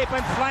to sleep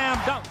and slam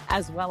dunk.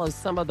 As well as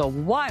some of the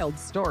wild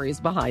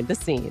stories behind the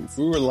scenes.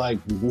 We were like,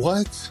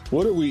 what?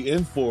 What are we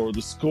in for?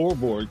 The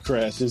scoreboard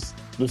crashes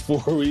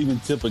before we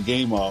even tip a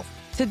game off.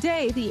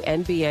 Today, the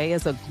NBA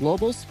is a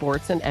global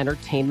sports and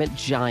entertainment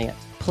giant.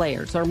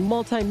 Players are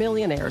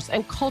multimillionaires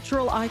and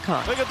cultural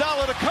icons.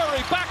 Iguodala to Curry,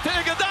 back to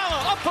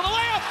Iguodala, up for the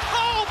layup.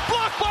 Oh,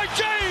 blocked by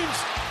James.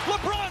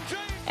 LeBron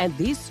James. And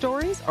these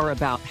stories are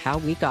about how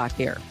we got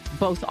here,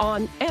 both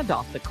on and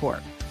off the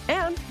court.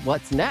 And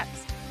what's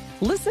next?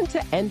 Listen to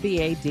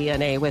NBA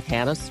DNA with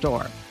Hannah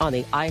Storm on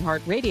the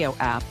iHeartRadio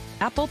app,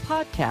 Apple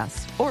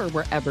Podcasts, or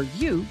wherever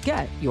you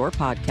get your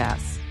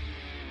podcasts.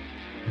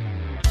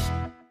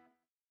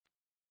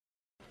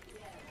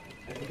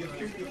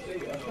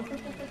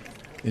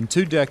 In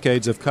 2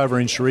 decades of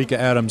covering Shericka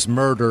Adams'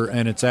 murder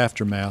and its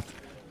aftermath,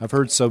 I've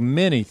heard so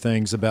many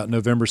things about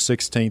November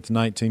 16th,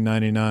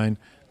 1999,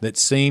 that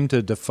seem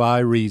to defy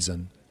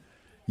reason.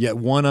 Yet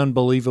one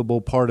unbelievable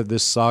part of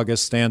this saga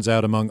stands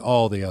out among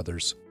all the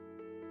others.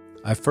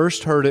 I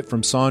first heard it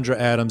from Sandra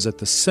Adams at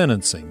the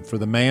sentencing for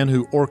the man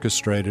who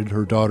orchestrated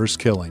her daughter's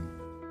killing.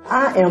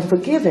 I am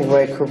forgiving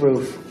Ray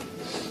Carruth.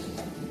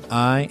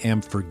 I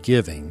am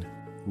forgiving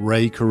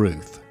Ray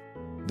Carruth,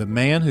 the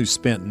man who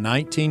spent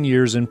 19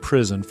 years in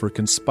prison for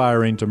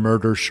conspiring to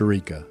murder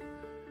Shericka,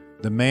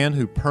 the man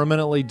who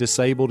permanently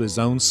disabled his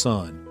own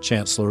son,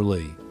 Chancellor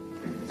Lee.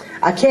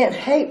 I can't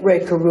hate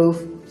Ray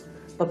Carruth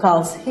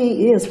because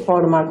he is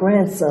part of my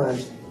grandson.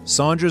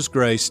 Sandra's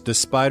grace,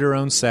 despite her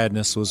own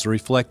sadness, was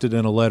reflected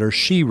in a letter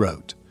she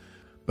wrote,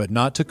 but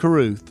not to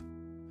Carruth,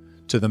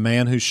 to the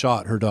man who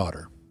shot her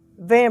daughter.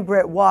 Van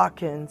Brett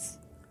Watkins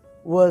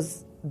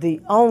was the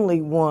only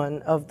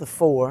one of the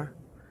 4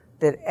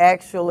 that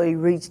actually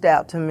reached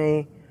out to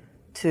me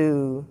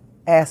to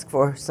ask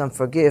for some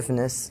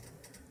forgiveness.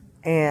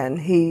 And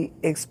he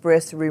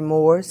expressed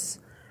remorse,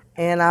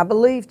 and I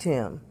believed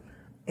him.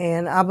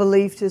 And I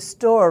believed his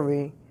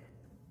story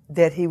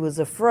that he was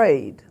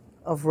afraid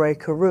of Ray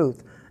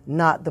Carruth,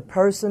 not the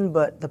person,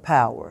 but the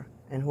power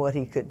and what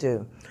he could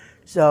do.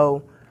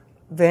 So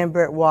Van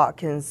Brett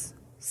Watkins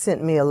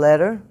sent me a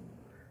letter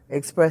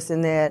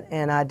expressing that,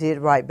 and I did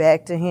write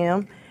back to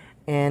him,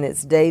 and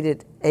it's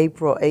dated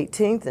April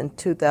 18th in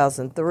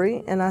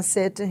 2003, and I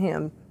said to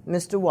him,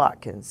 Mr.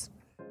 Watkins,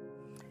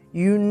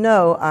 you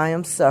know I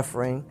am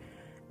suffering.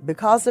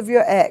 Because of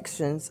your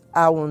actions,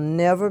 I will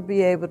never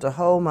be able to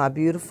hold my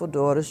beautiful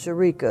daughter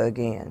Shericka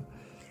again.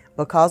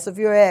 Because of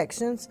your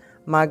actions,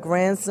 my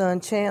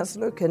grandson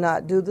Chancellor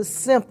cannot do the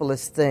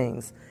simplest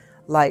things,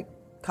 like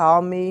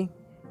call me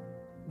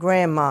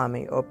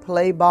grandmommy or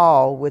play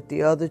ball with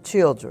the other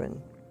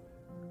children.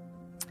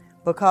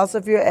 Because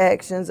of your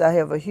actions, I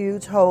have a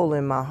huge hole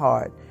in my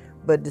heart.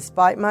 But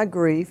despite my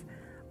grief,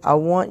 I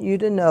want you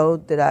to know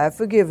that I have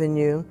forgiven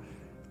you.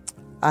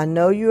 I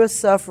know you are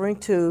suffering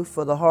too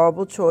for the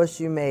horrible choice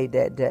you made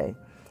that day.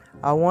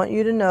 I want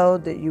you to know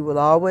that you will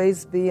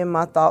always be in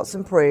my thoughts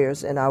and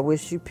prayers, and I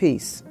wish you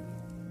peace.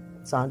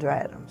 Sandra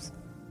Adams.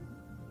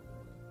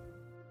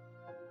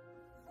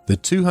 The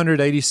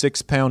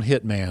 286-pound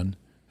hitman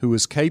who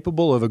was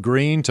capable of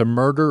agreeing to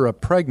murder a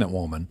pregnant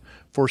woman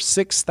for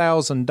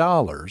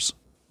 $6,000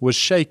 was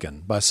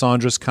shaken by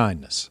Sandra's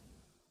kindness.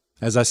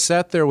 As I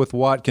sat there with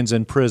Watkins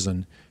in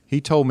prison, he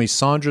told me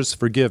Sandra's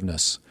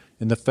forgiveness,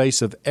 in the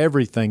face of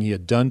everything he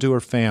had done to her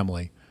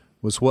family,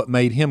 was what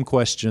made him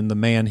question the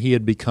man he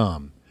had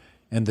become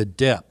and the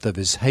depth of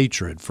his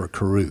hatred for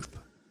Carruth.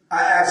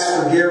 I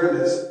ask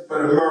forgiveness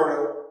for the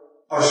murder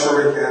of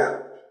Shericka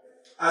Adams.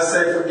 I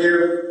say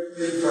forgive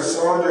me for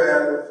Sandra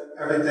and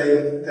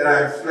everything that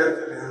I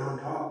inflicted on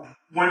her.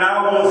 When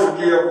I won't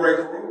forgive Ray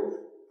Carruth,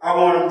 I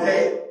want him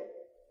dead.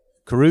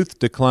 Carruth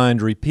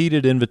declined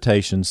repeated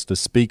invitations to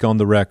speak on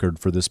the record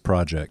for this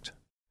project.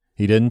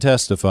 He didn't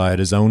testify at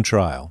his own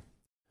trial.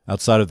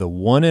 Outside of the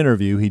one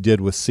interview he did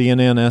with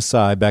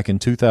CNN-SI back in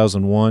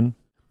 2001,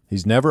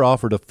 he's never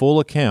offered a full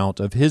account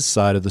of his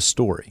side of the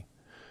story.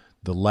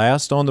 The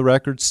last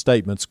on-the-record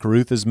statements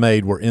Carruth has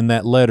made were in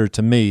that letter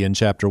to me in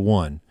Chapter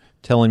 1,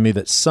 telling me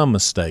that some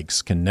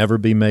mistakes can never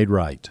be made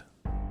right.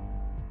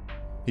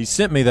 He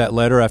sent me that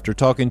letter after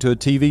talking to a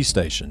TV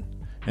station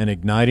and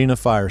igniting a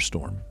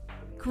firestorm.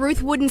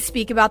 Carruth wouldn't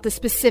speak about the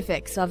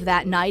specifics of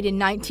that night in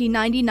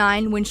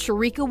 1999 when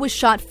Shericka was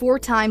shot 4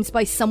 times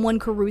by someone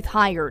Carruth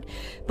hired,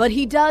 but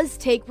he does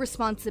take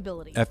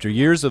responsibility. After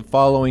years of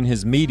following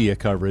his media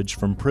coverage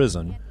from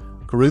prison,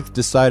 Carruth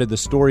decided the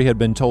story had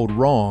been told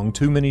wrong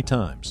too many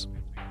times.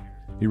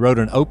 He wrote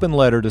an open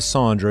letter to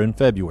Sandra in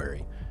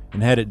February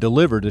and had it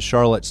delivered to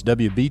Charlotte's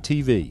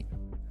WBTV.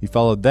 He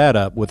followed that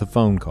up with a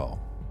phone call.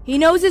 He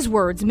knows his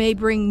words may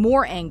bring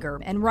more anger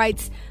and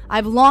writes,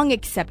 "I've long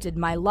accepted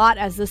my lot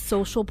as a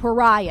social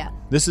pariah."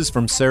 This is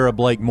from Sarah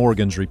Blake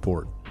Morgan's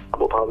report.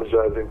 I'm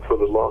apologizing for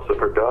the loss of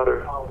her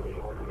daughter.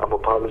 I'm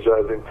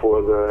apologizing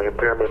for the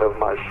impairment of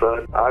my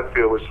son. I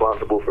feel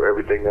responsible for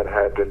everything that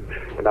happened,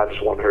 and I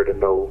just want her to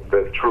know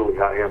that truly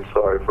I am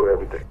sorry for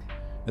everything.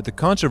 At the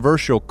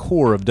controversial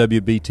core of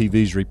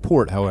WBTV's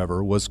report,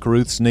 however, was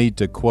Carruth's need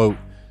to, quote,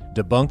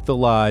 debunk the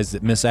lies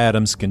that Miss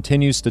Adams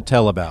continues to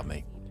tell about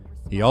me.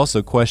 He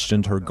also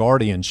questioned her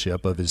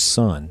guardianship of his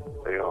son.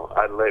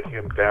 I let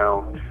him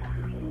down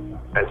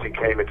as he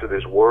came into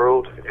this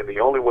world, and the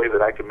only way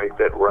that I can make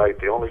that right,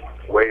 the only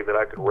way that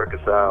I can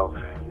reconcile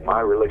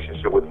my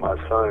relationship with my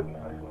son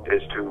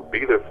is to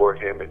be there for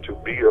him and to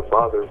be a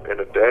father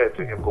and a dad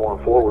to him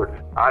going forward.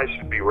 I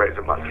should be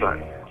raising my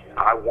son.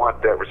 I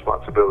want that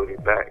responsibility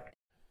back.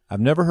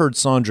 I've never heard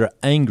Sandra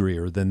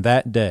angrier than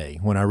that day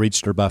when I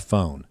reached her by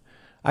phone.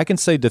 I can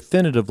say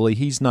definitively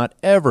he's not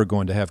ever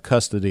going to have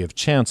custody of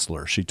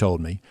Chancellor, she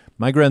told me.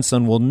 My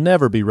grandson will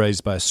never be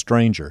raised by a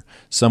stranger,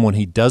 someone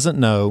he doesn't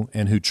know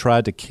and who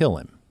tried to kill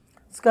him.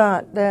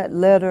 Scott, that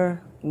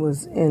letter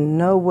was in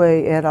no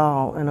way at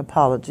all an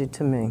apology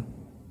to me.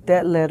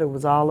 That letter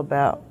was all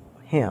about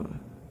him.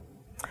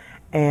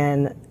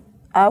 And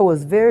I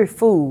was very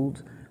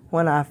fooled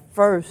when I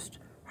first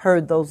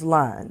heard those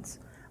lines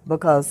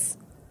because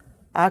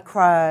I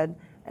cried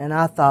and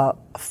I thought,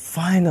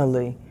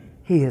 finally,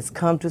 he has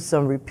come to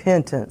some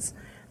repentance.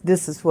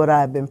 This is what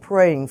I've been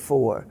praying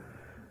for,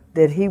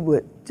 that he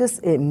would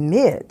just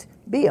admit,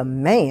 be a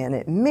man,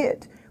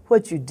 admit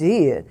what you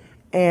did.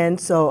 And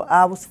so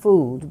I was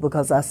fooled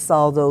because I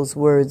saw those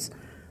words.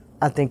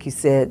 I think he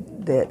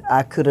said that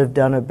I could have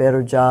done a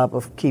better job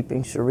of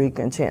keeping Shericka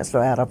and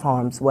Chancellor out of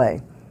harm's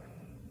way.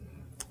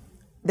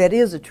 That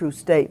is a true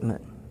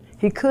statement.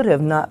 He could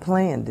have not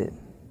planned it.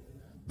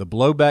 The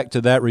blowback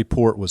to that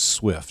report was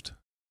swift.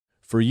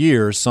 For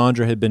years,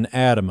 Sandra had been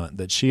adamant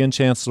that she and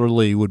Chancellor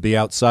Lee would be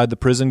outside the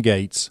prison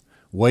gates,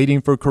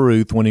 waiting for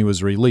Carruth when he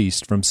was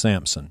released from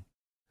Sampson,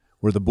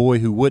 where the boy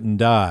who wouldn't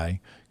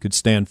die could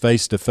stand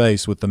face to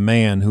face with the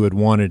man who had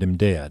wanted him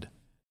dead.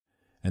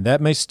 And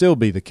that may still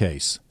be the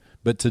case,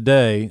 but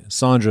today,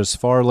 Sandra's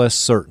far less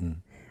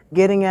certain.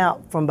 Getting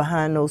out from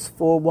behind those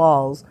 4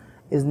 walls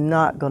is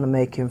not going to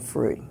make him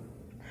free.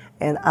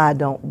 And I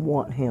don't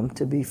want him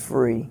to be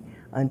free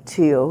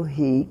until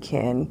he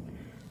can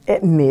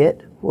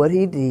admit what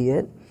he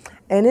did.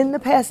 And in the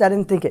past, I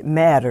didn't think it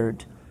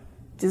mattered.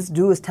 Just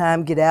do his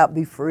time, get out,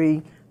 be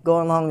free,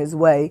 go along his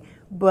way.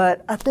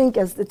 But I think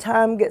as the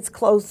time gets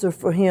closer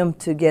for him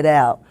to get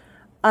out,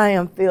 I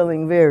am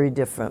feeling very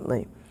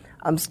differently.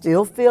 I'm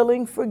still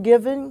feeling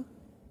forgiving,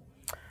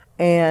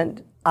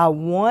 and I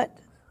want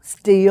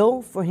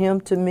still for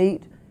him to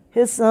meet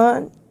his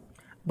son,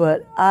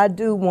 but I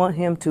do want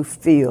him to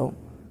feel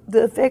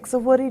the effects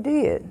of what he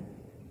did,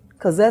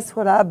 because that's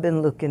what I've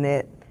been looking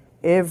at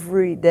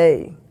every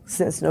day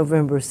since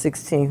November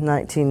 16,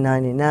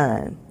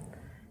 1999,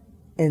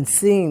 and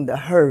seeing the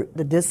hurt,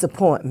 the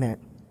disappointment,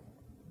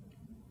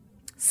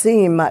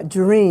 seeing my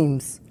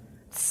dreams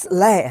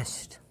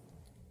slashed.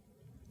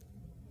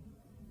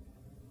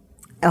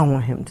 I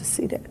want him to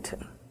see that too.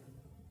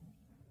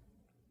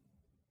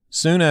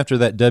 Soon after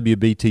that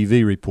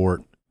WBTV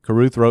report,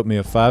 Carruth wrote me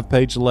a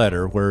 5-page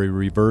letter where he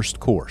reversed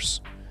course.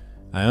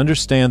 I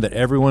understand that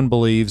everyone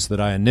believes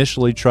that I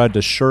initially tried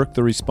to shirk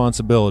the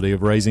responsibility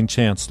of raising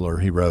Chancellor,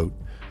 he wrote,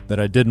 that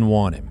I didn't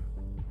want him.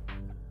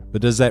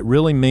 But does that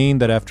really mean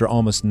that after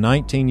almost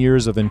 19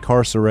 years of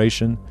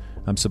incarceration,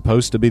 I'm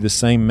supposed to be the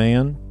same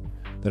man?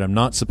 That I'm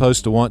not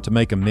supposed to want to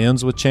make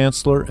amends with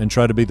Chancellor and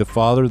try to be the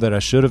father that I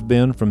should have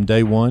been from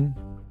day one?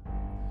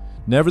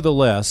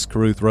 Nevertheless,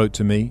 Carruth wrote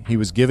to me, he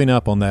was giving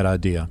up on that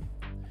idea.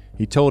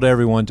 He told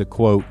everyone to,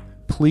 quote,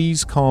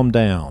 "Please calm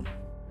down.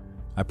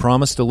 I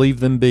promised to leave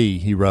them be,"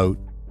 he wrote,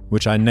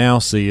 which I now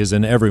see is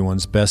in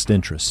everyone's best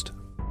interest.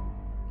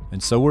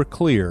 And so we're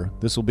clear,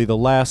 this will be the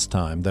last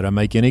time that I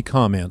make any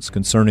comments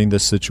concerning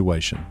this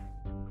situation.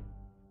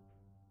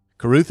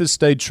 Carruth has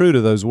stayed true to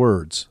those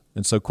words,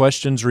 and so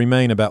questions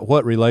remain about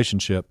what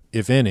relationship,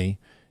 if any,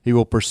 he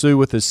will pursue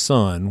with his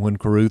son when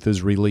Carruth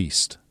is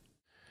released.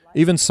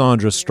 Even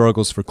Sandra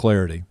struggles for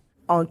clarity.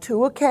 On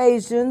 2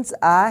 occasions,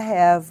 I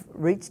have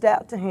reached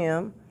out to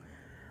him.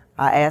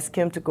 I asked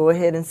him to go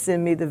ahead and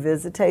send me the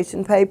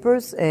visitation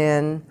papers,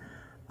 and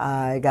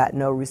I got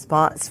no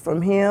response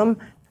from him.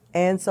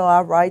 And so I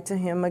write to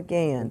him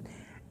again.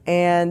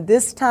 And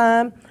this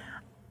time,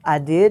 I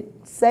did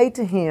say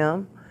to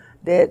him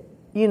that,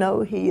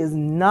 he is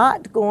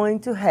not going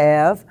to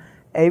have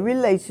a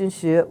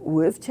relationship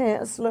with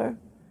Chancellor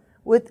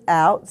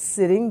without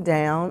sitting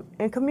down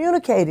and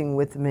communicating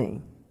with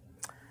me.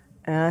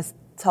 And I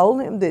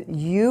told him that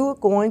you are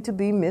going to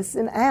be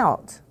missing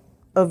out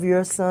of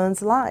your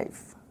son's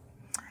life.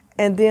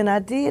 And then I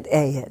did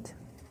add,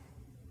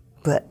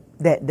 but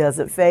that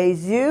doesn't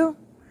faze you.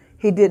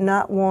 He did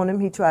not want him.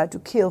 He tried to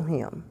kill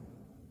him.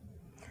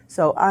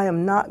 So I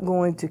am not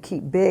going to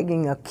keep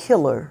begging a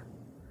killer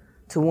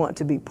to want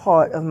to be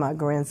part of my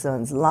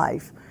grandson's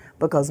life,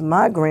 because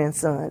my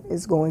grandson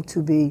is going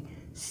to be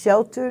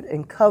sheltered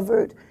and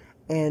covered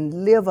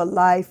and live a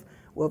life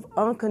with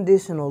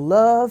unconditional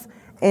love.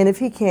 And if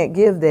he can't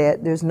give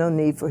that, there's no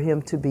need for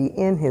him to be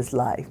in his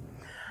life.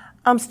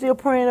 I'm still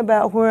praying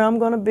about where I'm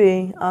going to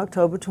be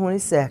October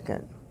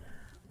 22nd.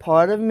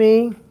 Part of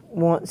me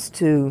wants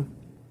to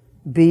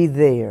be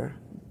there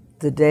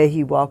the day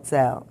he walks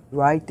out,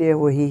 right there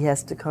where he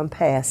has to come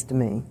past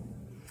me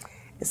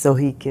so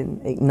he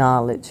can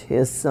acknowledge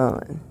his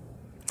son.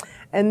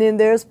 And then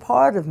there's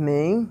part of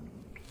me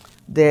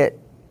that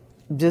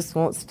just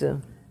wants to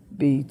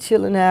be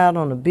chilling out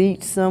on a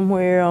beach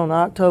somewhere on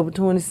October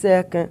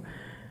 22nd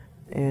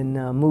and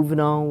moving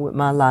on with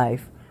my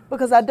life.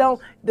 Because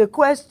the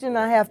question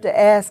I have to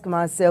ask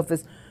myself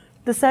is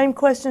the same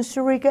question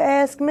Sharika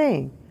asked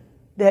me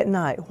that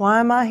night. Why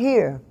am I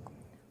here?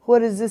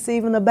 What is this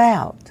even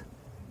about?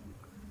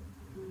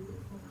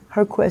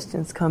 Her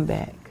questions come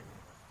back.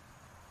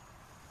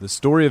 The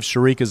story of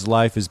Sharika's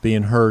life is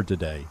being heard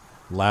today,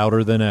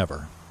 louder than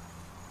ever.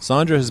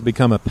 Sandra has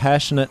become a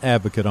passionate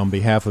advocate on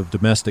behalf of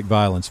domestic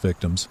violence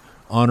victims,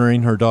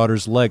 honoring her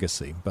daughter's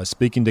legacy by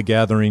speaking to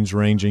gatherings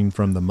ranging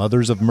from the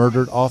mothers of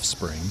murdered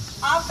offspring.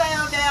 I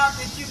found out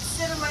that you can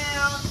sit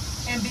around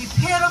and be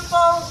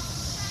pitiful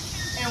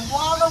and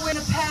wallow in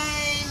the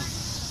pain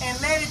and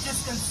let it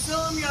just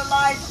consume your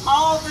life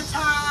all the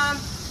time,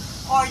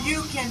 or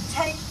you can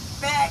take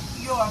back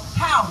your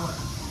power.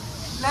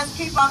 Let's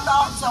keep our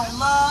thoughts on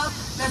love.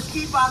 Let's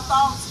keep our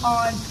thoughts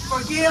on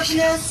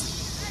forgiveness.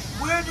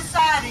 We're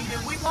deciding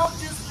that we won't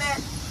just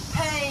let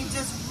pain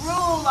just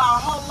rule our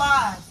whole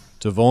lives.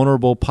 To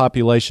vulnerable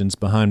populations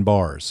behind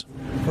bars.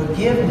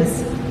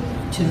 Forgiveness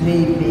to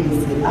me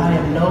means that I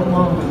am no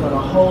longer going to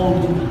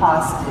hold you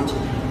hostage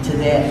to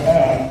that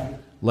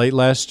act. Late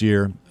last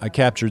year, I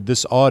captured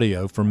this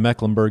audio from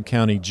Mecklenburg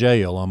County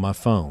Jail on my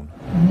phone.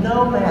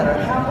 No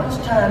matter how much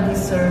time he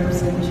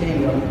serves in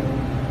jail,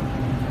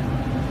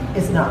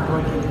 it's not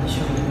bringing the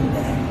children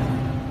back.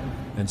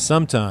 And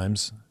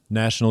sometimes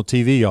national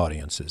TV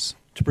audiences.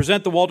 To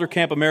present the Walter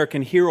Camp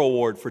American Hero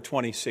Award for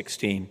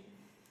 2016.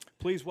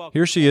 Please welcome.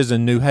 Here she is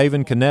in New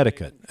Haven,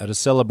 Connecticut, at a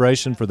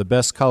celebration for the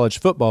best college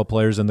football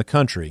players in the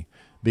country,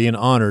 being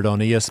honored on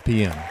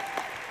ESPN.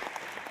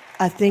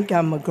 I think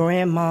I'm a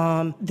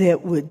grandmom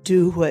that would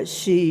do what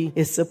she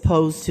is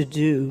supposed to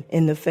do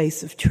in the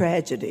face of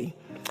tragedy.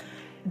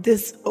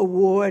 This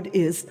award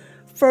is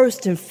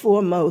first and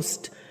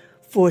foremost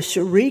for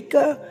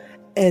Sharika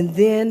and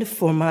then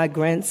for my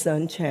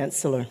grandson,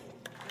 Chancellor.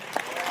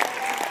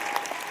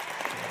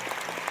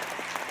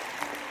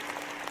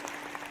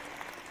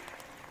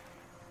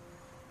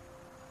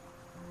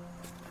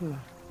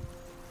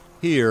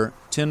 Here,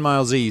 10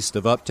 miles east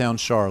of uptown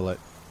Charlotte,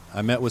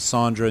 I met with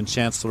Sandra and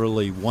Chancellor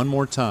Lee one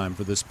more time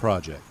for this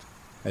project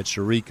at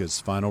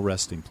Sharika's final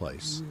resting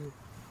place.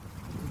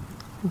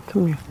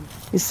 Come here.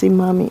 You see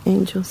Mommy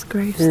Angel's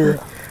graves?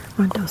 Yeah.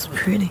 Aren't those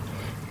pretty?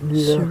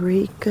 Yeah.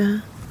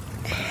 Sharika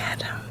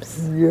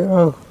Adams.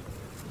 Yeah.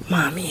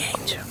 Mommy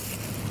Angel.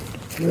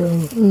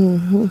 Yeah.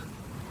 Mm-hmm.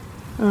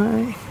 All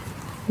right.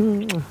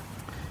 Mm-hmm.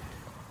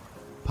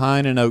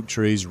 Pine and oak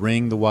trees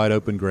ring the wide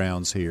open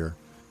grounds here.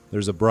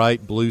 There's a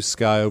bright blue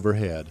sky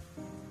overhead.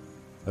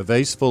 A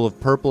vase full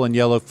of purple and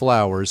yellow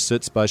flowers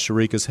sits by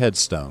Sharika's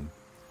headstone,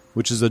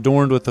 which is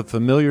adorned with a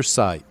familiar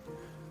sight,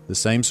 the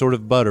same sort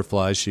of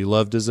butterflies she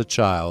loved as a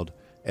child,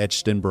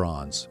 etched in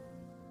bronze.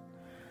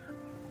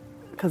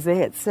 Because they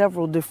had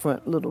several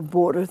different little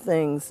border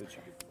things,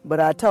 but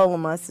I told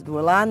them, I said,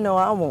 well, I know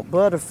I want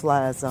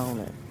butterflies on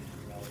it.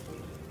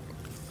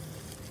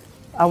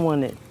 I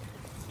wanted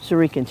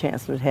Sharika and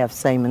Chancellor to have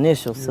same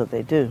initials, so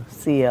they do,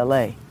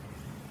 CLA.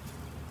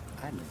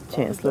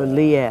 Chancellor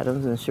Lee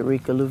Adams and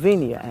Sharika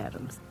Lavinia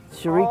Adams.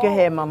 Sharika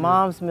had my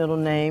mom's middle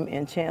name,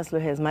 and Chancellor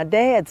has my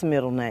dad's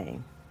middle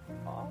name.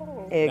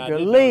 Edgar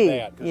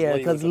Lee. Yeah,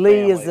 because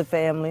Lee is the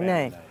family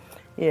name.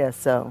 Yeah,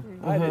 so.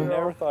 I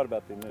never thought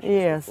about the initials.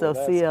 Yeah, so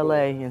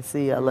CLA and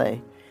CLA.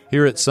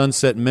 Here at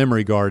Sunset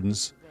Memory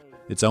Gardens,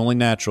 it's only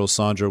natural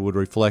Sandra would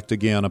reflect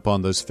again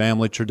upon those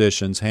family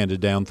traditions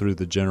handed down through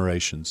the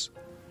generations.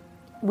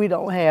 We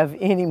don't have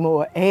any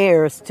more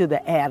heirs to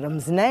the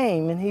Adams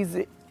name, and he's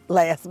the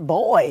last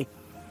boy.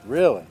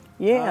 Really?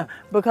 Yeah,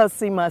 because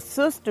see, my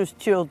sister's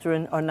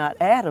children are not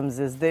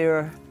Adamses,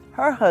 they're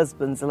her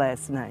husband's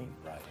last name.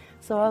 Right.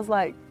 So I was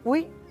like,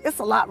 it's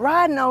a lot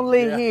riding on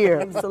Lee here.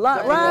 It's a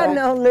lot riding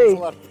on Lee. It's a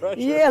lot of pressure.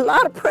 Yeah, a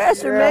lot of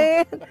pressure,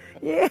 man.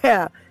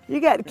 Yeah, you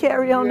got to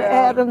carry on the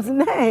Adams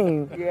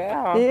name.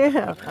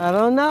 Yeah, I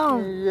don't know.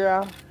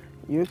 Yeah.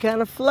 You're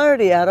kind of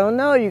flirty. I don't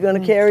know. You're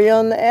going to carry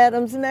on the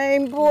Adams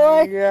name,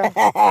 boy?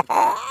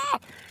 Yeah.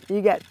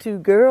 You got 2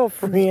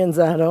 girlfriends.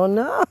 I don't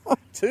know.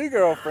 2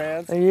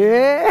 girlfriends?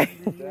 Yeah.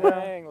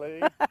 Dang,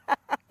 Lee.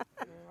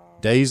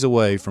 Days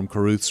away from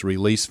Caruth's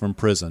release from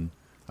prison,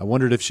 I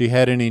wondered if she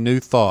had any new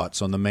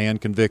thoughts on the man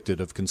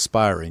convicted of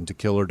conspiring to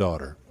kill her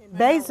daughter.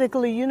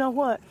 Basically, you know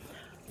what?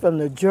 From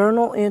the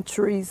journal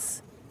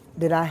entries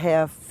that I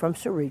have from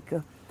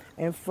Sharika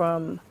and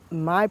from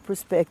my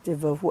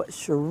perspective of what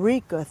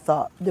Sharika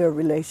thought their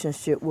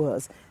relationship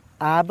was,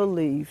 I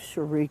believe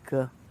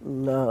Sharika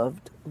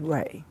loved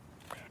Ray.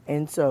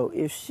 And so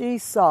if she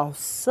saw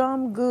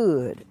some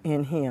good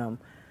in him,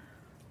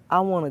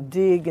 I want to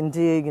dig and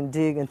dig and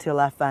dig until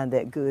I find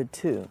that good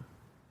too.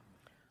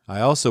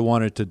 I also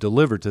wanted to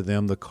deliver to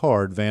them the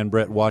card Van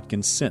Brett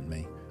Watkins sent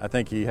me. I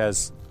think he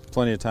has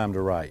plenty of time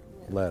to write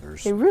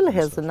letters. He really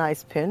has a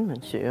nice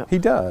penmanship. He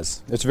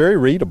does. It's very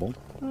readable.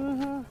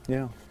 Mm-hmm.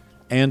 Yeah.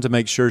 And to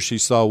make sure she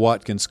saw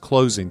Watkins'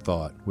 closing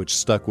thought, which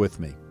stuck with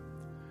me.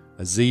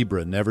 A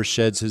zebra never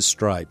sheds his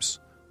stripes,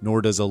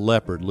 nor does a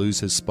leopard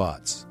lose his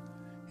spots.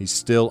 He's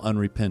still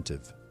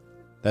unrepentive.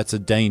 That's a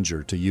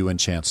danger to you and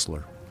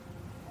Chancellor.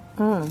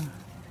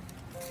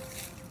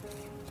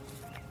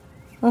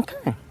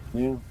 Okay.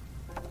 Yeah.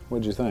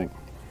 What'd you think?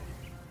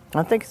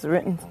 I think it's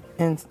written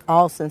in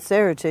all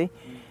sincerity,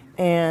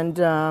 and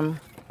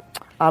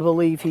I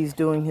believe he's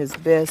doing his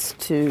best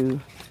to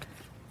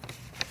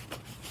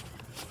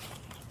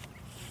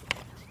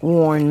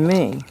warn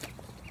me.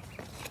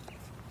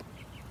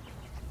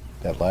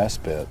 That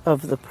last bit.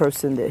 Of the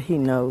person that he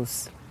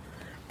knows.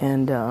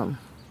 And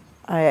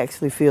I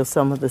actually feel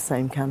some of the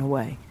same kind of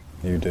way.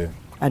 You do?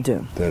 I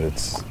do. That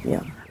it's...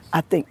 Yeah.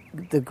 I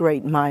think the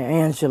great Maya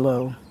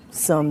Angelou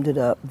summed it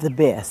up the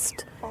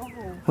best.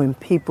 When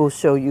people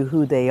show you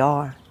who they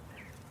are,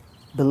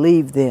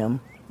 believe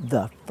them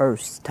the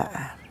first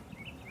time.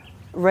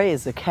 Ray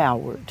is a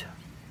coward.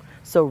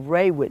 So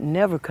Ray would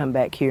never come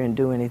back here and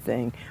do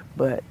anything,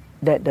 but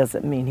that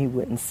doesn't mean he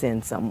wouldn't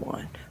send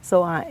someone.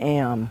 So I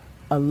am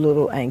a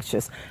little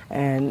anxious,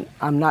 and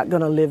I'm not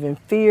going to live in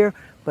fear,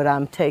 but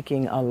I'm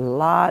taking a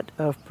lot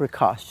of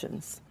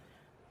precautions.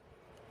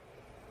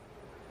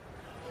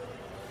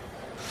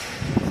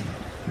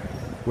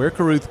 Where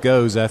Caruth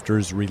goes after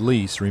his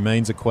release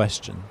remains a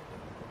question.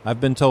 I've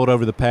been told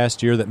over the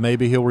past year that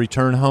maybe he'll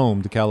return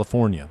home to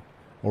California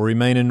or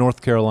remain in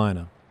North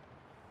Carolina.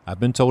 I've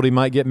been told he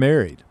might get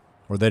married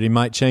or that he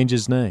might change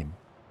his name.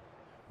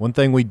 One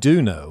thing we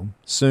do know,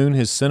 soon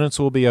his sentence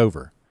will be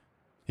over.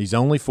 He's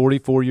only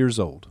 44 years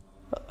old.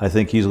 I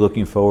think he's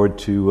looking forward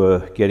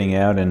to getting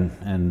out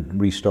and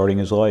restarting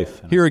his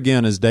life. Here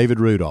again is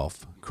David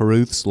Rudolph,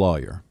 Caruth's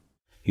lawyer.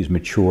 He's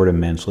matured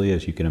immensely,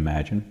 as you can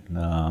imagine,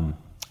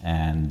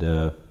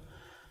 and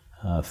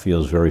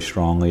feels very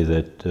strongly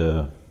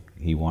that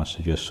he wants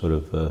to just sort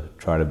of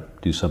try to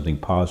do something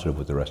positive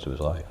with the rest of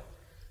his life.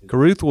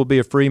 Caruth will be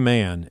a free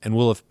man and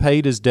will have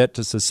paid his debt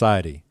to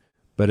society.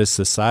 But has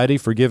society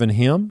forgiven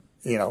him?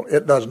 You know,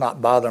 it does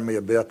not bother me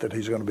a bit that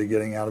he's going to be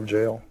getting out of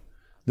jail.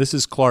 This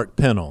is Clark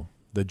Pennell,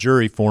 the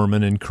jury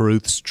foreman in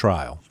Caruth's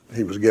trial.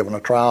 He was given a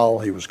trial,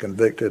 he was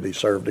convicted, he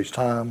served his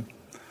time,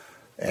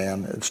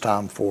 and it's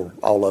time for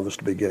all of us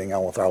to be getting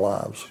on with our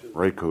lives.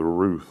 Ray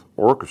Caruth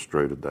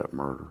orchestrated that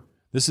murder.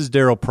 This is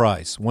Darrell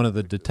Price, one of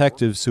the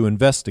detectives who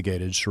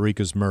investigated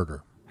Sharika's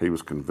murder. He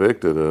was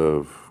convicted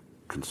of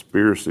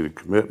conspiracy to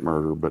commit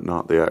murder, but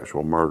not the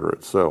actual murder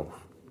itself.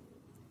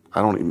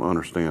 I don't even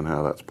understand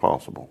how that's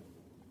possible.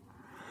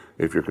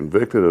 If you're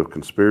convicted of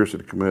conspiracy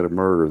to commit a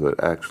murder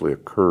that actually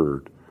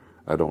occurred,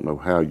 I don't know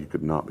how you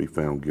could not be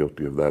found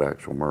guilty of that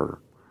actual murder.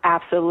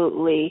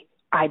 Absolutely.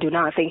 I do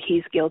not think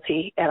he's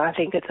guilty, and I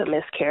think it's a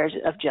miscarriage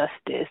of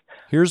justice.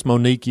 Here's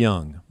Monique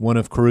Young, one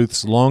of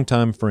Caruth's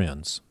longtime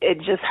friends. It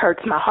just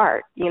hurts my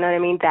heart, you know what I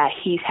mean, that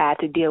he's had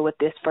to deal with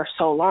this for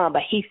so long,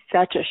 but he's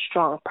such a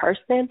strong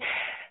person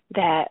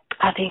that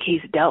I think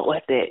he's dealt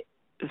with it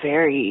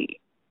very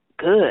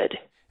good.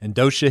 And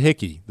Dosha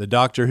Hickey, the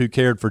doctor who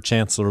cared for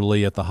Chancellor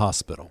Lee at the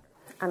hospital.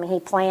 I mean, he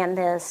planned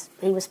this.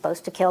 He was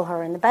supposed to kill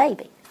her and the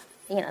baby.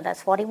 You know,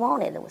 that's what he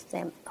wanted. It was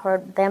them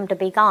to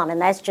be gone. And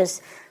that's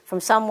just from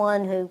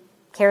someone who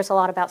cares a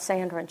lot about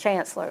Sandra and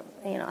Chancellor.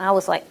 You know, I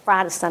was like,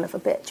 fried a son of a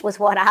bitch was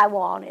what I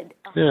wanted.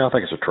 Yeah, I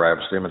think it's a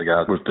travesty. I mean, the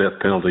guy was death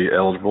penalty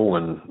eligible,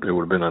 and it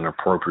would have been an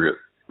appropriate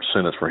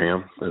sentence for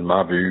him, in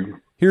my view.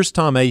 Here's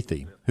Tom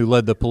Athey, who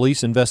led the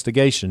police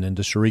investigation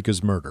into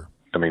Sharika's murder.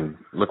 I mean,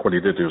 look what he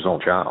did to his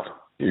own child.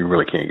 You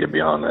really can't get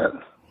beyond that.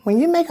 When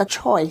you make a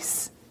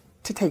choice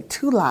to take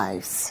 2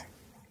 lives,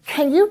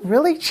 can you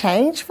really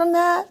change from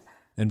that?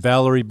 And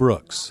Valerie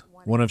Brooks,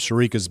 one of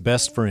Sharika's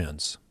best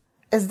friends.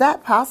 Is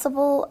that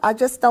possible? I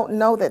just don't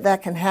know that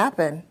that can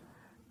happen.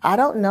 I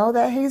don't know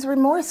that he's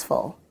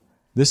remorseful.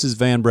 This is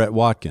Van Brett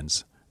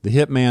Watkins, the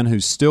hitman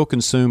who's still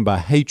consumed by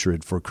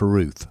hatred for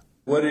Carruth.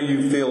 What do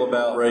you feel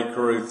about Ray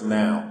Carruth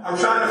now? I'm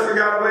trying to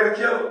figure out a way to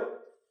kill him.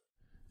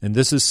 And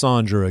this is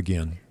Sandra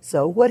again.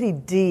 So what he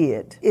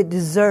did, it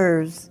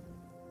deserves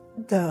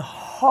the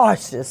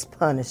harshest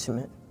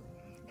punishment.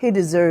 He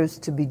deserves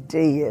to be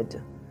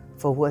dead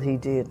for what he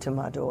did to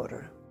my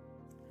daughter.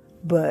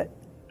 But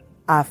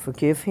I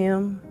forgive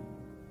him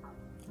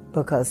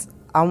because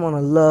I want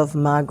to love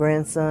my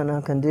grandson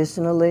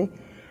unconditionally,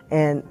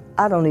 and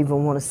I don't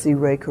even want to see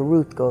Ray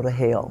Carruth go to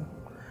hell.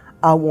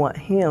 I want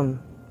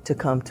him to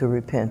come to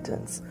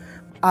repentance.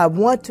 I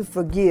want to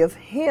forgive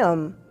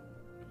him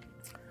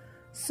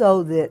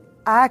so that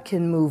I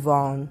can move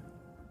on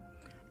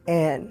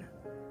and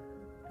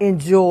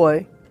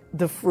enjoy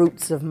the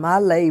fruits of my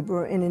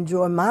labor and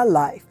enjoy my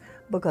life.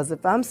 Because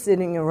if I'm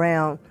sitting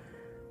around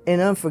in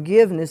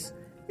unforgiveness,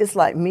 it's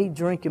like me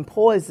drinking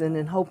poison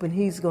and hoping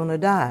he's going to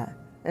die.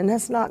 And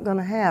that's not going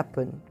to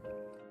happen.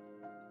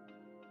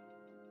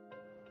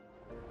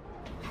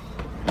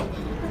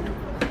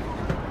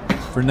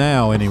 For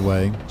now,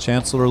 anyway,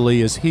 Chancellor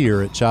Lee is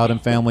here at Child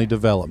and Family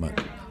Development,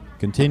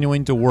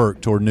 continuing to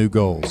work toward new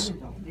goals.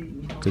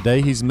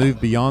 Today he's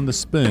moved beyond the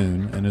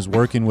spoon and is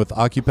working with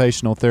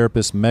occupational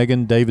therapist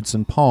Megan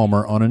Davidson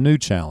Palmer on a new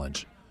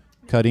challenge,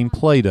 cutting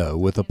Play-Doh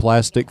with a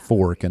plastic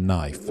fork and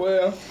knife.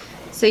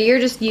 So you're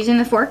just using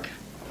the fork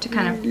to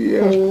kind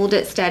of hold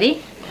it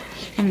steady,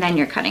 and then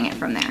you're cutting it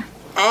from there.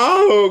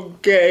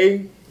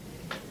 Okay.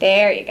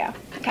 There you go.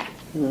 Okay.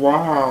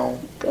 Wow.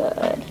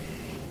 Good.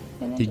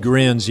 He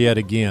grins yet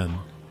again.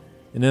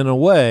 And in a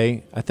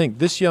way, I think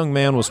this young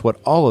man was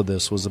what all of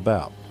this was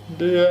about.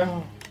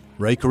 Yeah.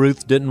 Ray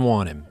Carruth didn't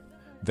want him.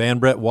 Van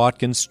Brett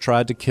Watkins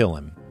tried to kill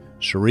him.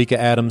 Sharika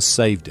Adams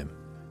saved him.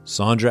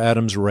 Sandra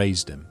Adams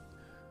raised him.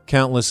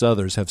 Countless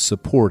others have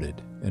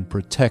supported and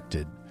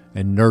protected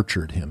and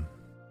nurtured him.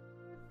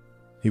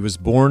 He was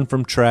born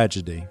from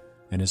tragedy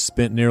and has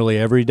spent nearly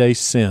every day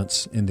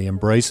since in the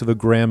embrace of a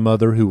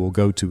grandmother who will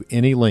go to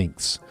any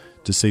lengths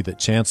to see that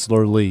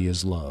Chancellor Lee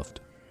is loved.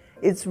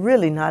 It's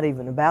really not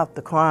even about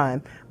the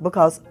crime,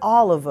 because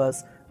all of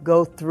us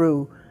go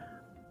through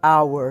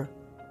our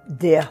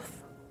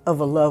death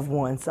of a loved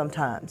one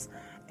sometimes.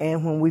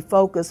 And when we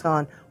focus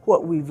on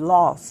what we've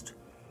lost,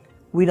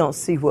 we don't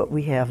see what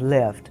we have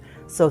left.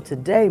 So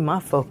today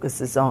my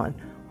focus is on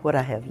what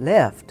I have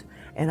left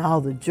and all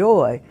the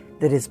joy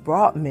that it's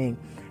brought me,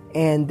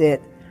 and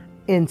that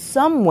in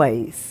some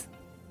ways,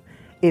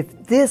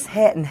 if this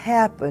hadn't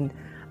happened,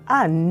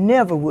 I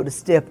never would have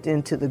stepped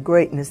into the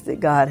greatness that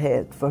God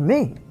had for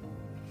me,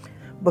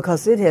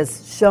 because it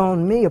has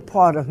shown me a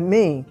part of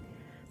me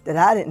that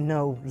I didn't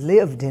know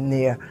lived in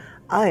there.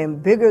 I am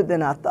bigger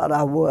than I thought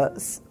I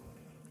was.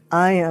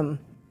 I am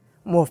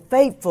more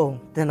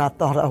faithful than I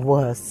thought I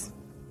was.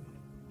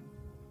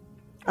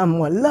 I'm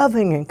more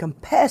loving and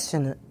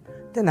compassionate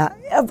than I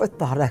ever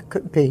thought I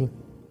could be.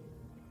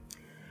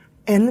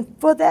 And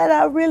for that,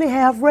 I really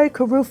have Ray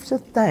Carruth to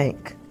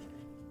thank.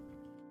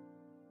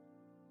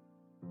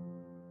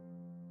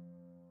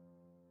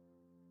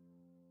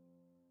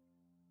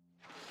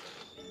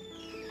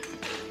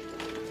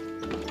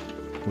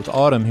 With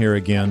autumn here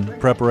again,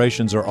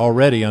 preparations are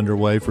already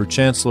underway for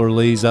Chancellor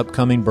Lee's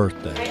upcoming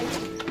birthday.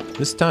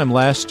 This time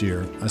last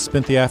year, I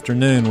spent the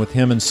afternoon with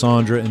him and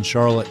Sandra in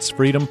Charlotte's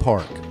Freedom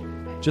Park,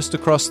 just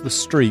across the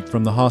street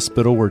from the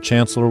hospital where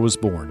Chancellor was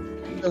born.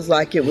 It was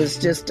like it was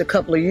just a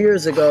couple of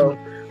years ago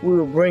we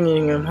were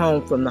bringing him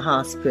home from the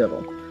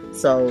hospital.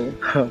 So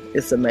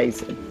it's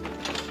amazing.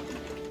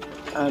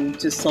 I'm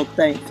just so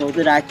thankful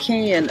that I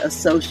can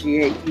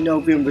associate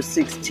November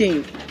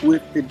 16th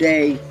with the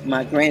day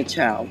my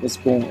grandchild was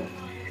born,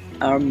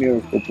 our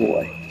miracle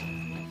boy.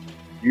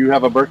 You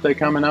have a birthday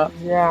coming up?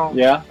 Yeah.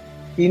 Yeah?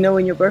 Do you know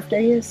when your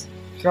birthday is?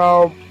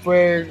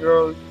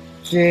 November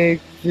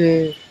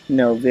 16th.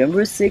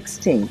 November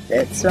 16th,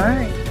 that's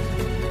right.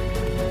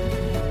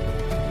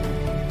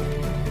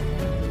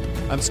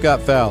 I'm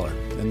Scott Fowler,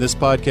 and this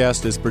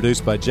podcast is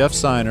produced by Jeff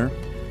Seiner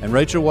and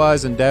Rachel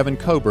Wise and Davin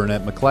Coburn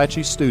at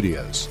McClatchy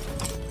Studios.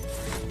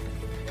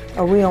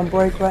 Are we on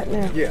break right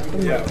now? Yeah.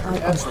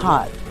 I'm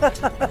hot.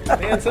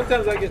 Man,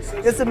 sometimes I get so...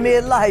 It's a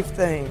midlife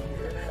thing.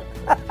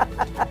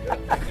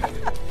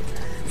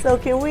 So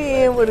can we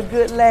end with a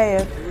good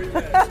laugh?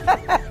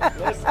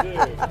 Let's do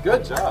it.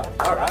 Good job.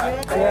 All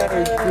right. Thank you.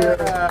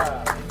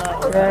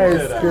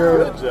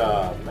 Good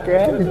job.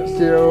 Thank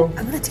you.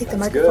 I'm going to take the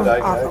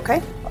microphone off,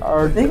 okay?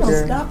 They're going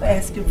to stop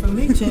asking for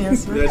me,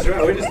 Chancellor. That's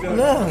right. We're just going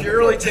to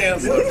purely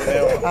Chancellor from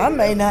now on. I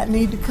may not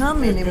need to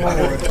come anymore.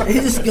 They're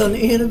just going to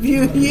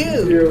interview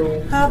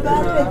you. How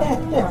about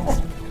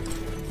that?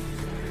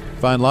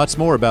 Find lots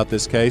more about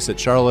this case at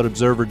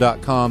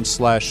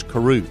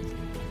charlotteobserver.com/Carruth.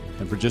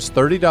 And for just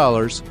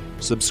 $30,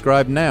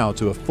 subscribe now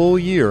to a full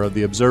year of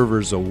the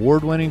Observer's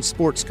award-winning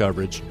sports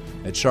coverage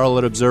at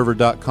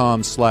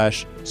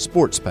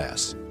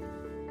charlotteobserver.com/SportsPass.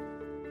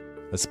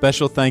 A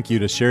special thank you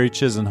to Sherry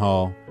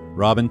Chisenhall,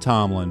 Robin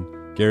Tomlin,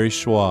 Gary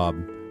Schwab,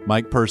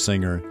 Mike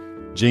Persinger,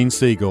 Gene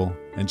Siegel,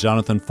 and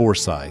Jonathan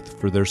Forsythe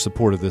for their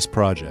support of this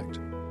project.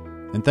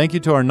 And thank you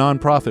to our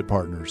nonprofit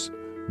partners,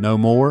 No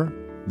More,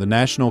 the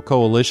National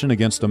Coalition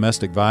Against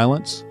Domestic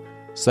Violence,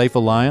 Safe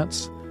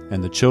Alliance,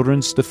 and the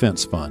Children's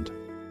Defense Fund.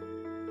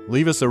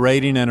 Leave us a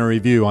rating and a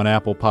review on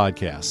Apple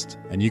Podcasts,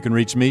 and you can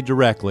reach me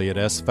directly at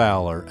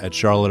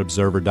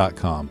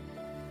sfowler@charlotteobserver.com.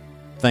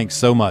 Thanks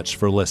so much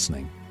for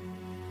listening.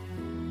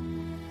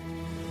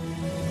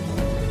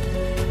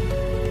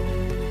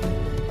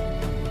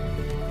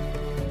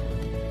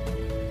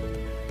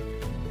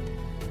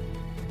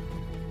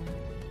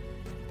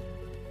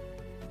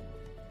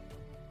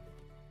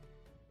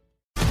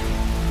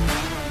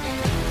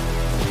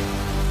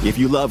 If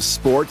you love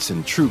sports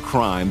and true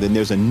crime, then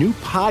there's a new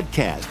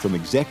podcast from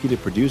executive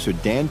producer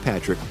Dan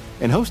Patrick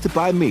and hosted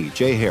by me,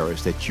 Jay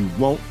Harris, that you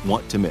won't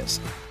want to miss.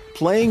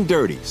 Playing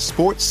Dirty: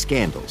 Sports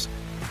Scandals.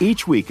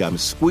 Each week, I'm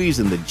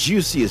squeezing the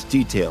juiciest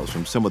details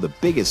from some of the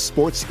biggest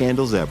sports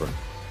scandals ever.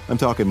 I'm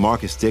talking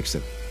Marcus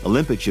Dixon,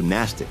 Olympic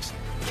gymnastics,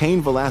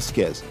 Cain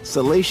Velasquez,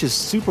 salacious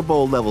Super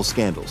Bowl-level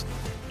scandals.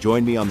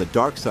 Join me on the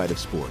dark side of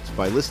sports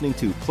by listening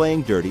to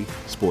Playing Dirty: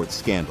 Sports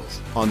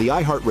Scandals on the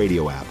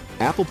iHeartRadio app,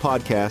 Apple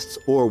Podcasts,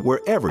 or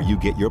wherever you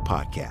get your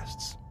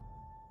podcasts.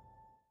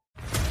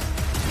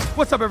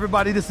 What's up,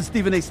 everybody? This is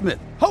Stephen A. Smith,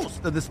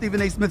 host of the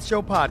Stephen A. Smith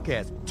Show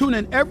podcast. Tune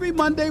in every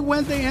Monday,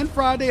 Wednesday, and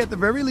Friday at the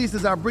very least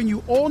as I bring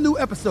you all new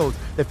episodes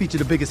that feature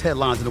the biggest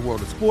headlines in the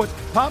world of sports,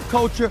 pop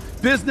culture,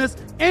 business,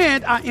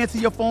 and I answer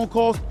your phone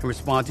calls and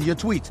respond to your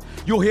tweets.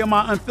 You'll hear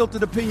my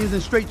unfiltered opinions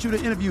and straight-shooter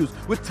interviews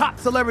with top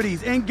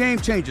celebrities and game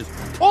changers.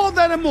 All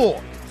that and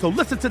more. So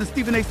listen to the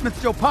Stephen A. Smith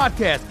Show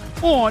podcast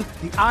on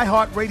the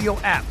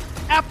iHeartRadio app,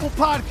 Apple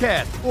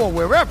Podcasts, or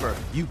wherever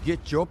you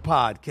get your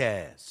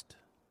podcast.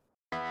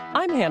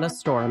 I'm Hannah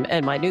Storm,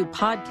 and my new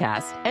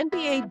podcast,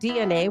 NBA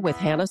DNA with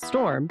Hannah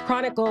Storm,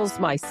 chronicles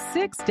my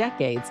 6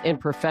 decades in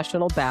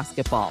professional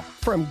basketball.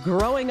 From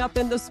growing up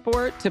in the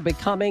sport to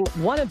becoming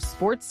one of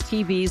sports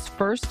TV's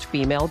first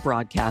female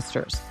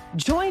broadcasters.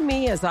 Join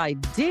me as I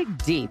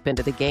dig deep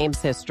into the game's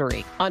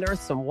history,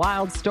 unearth some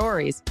wild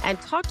stories, and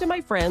talk to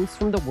my friends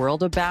from the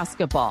world of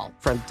basketball,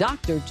 from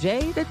Dr.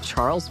 J to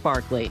Charles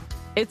Barkley.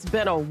 It's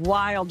been a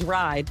wild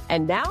ride,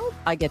 and now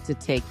I get to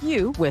take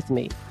you with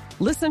me.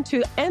 Listen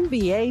to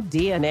NBA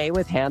DNA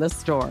with Hannah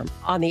Storm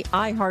on the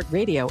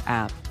iHeartRadio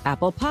app,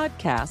 Apple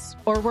Podcasts,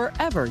 or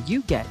wherever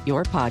you get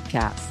your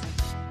podcasts.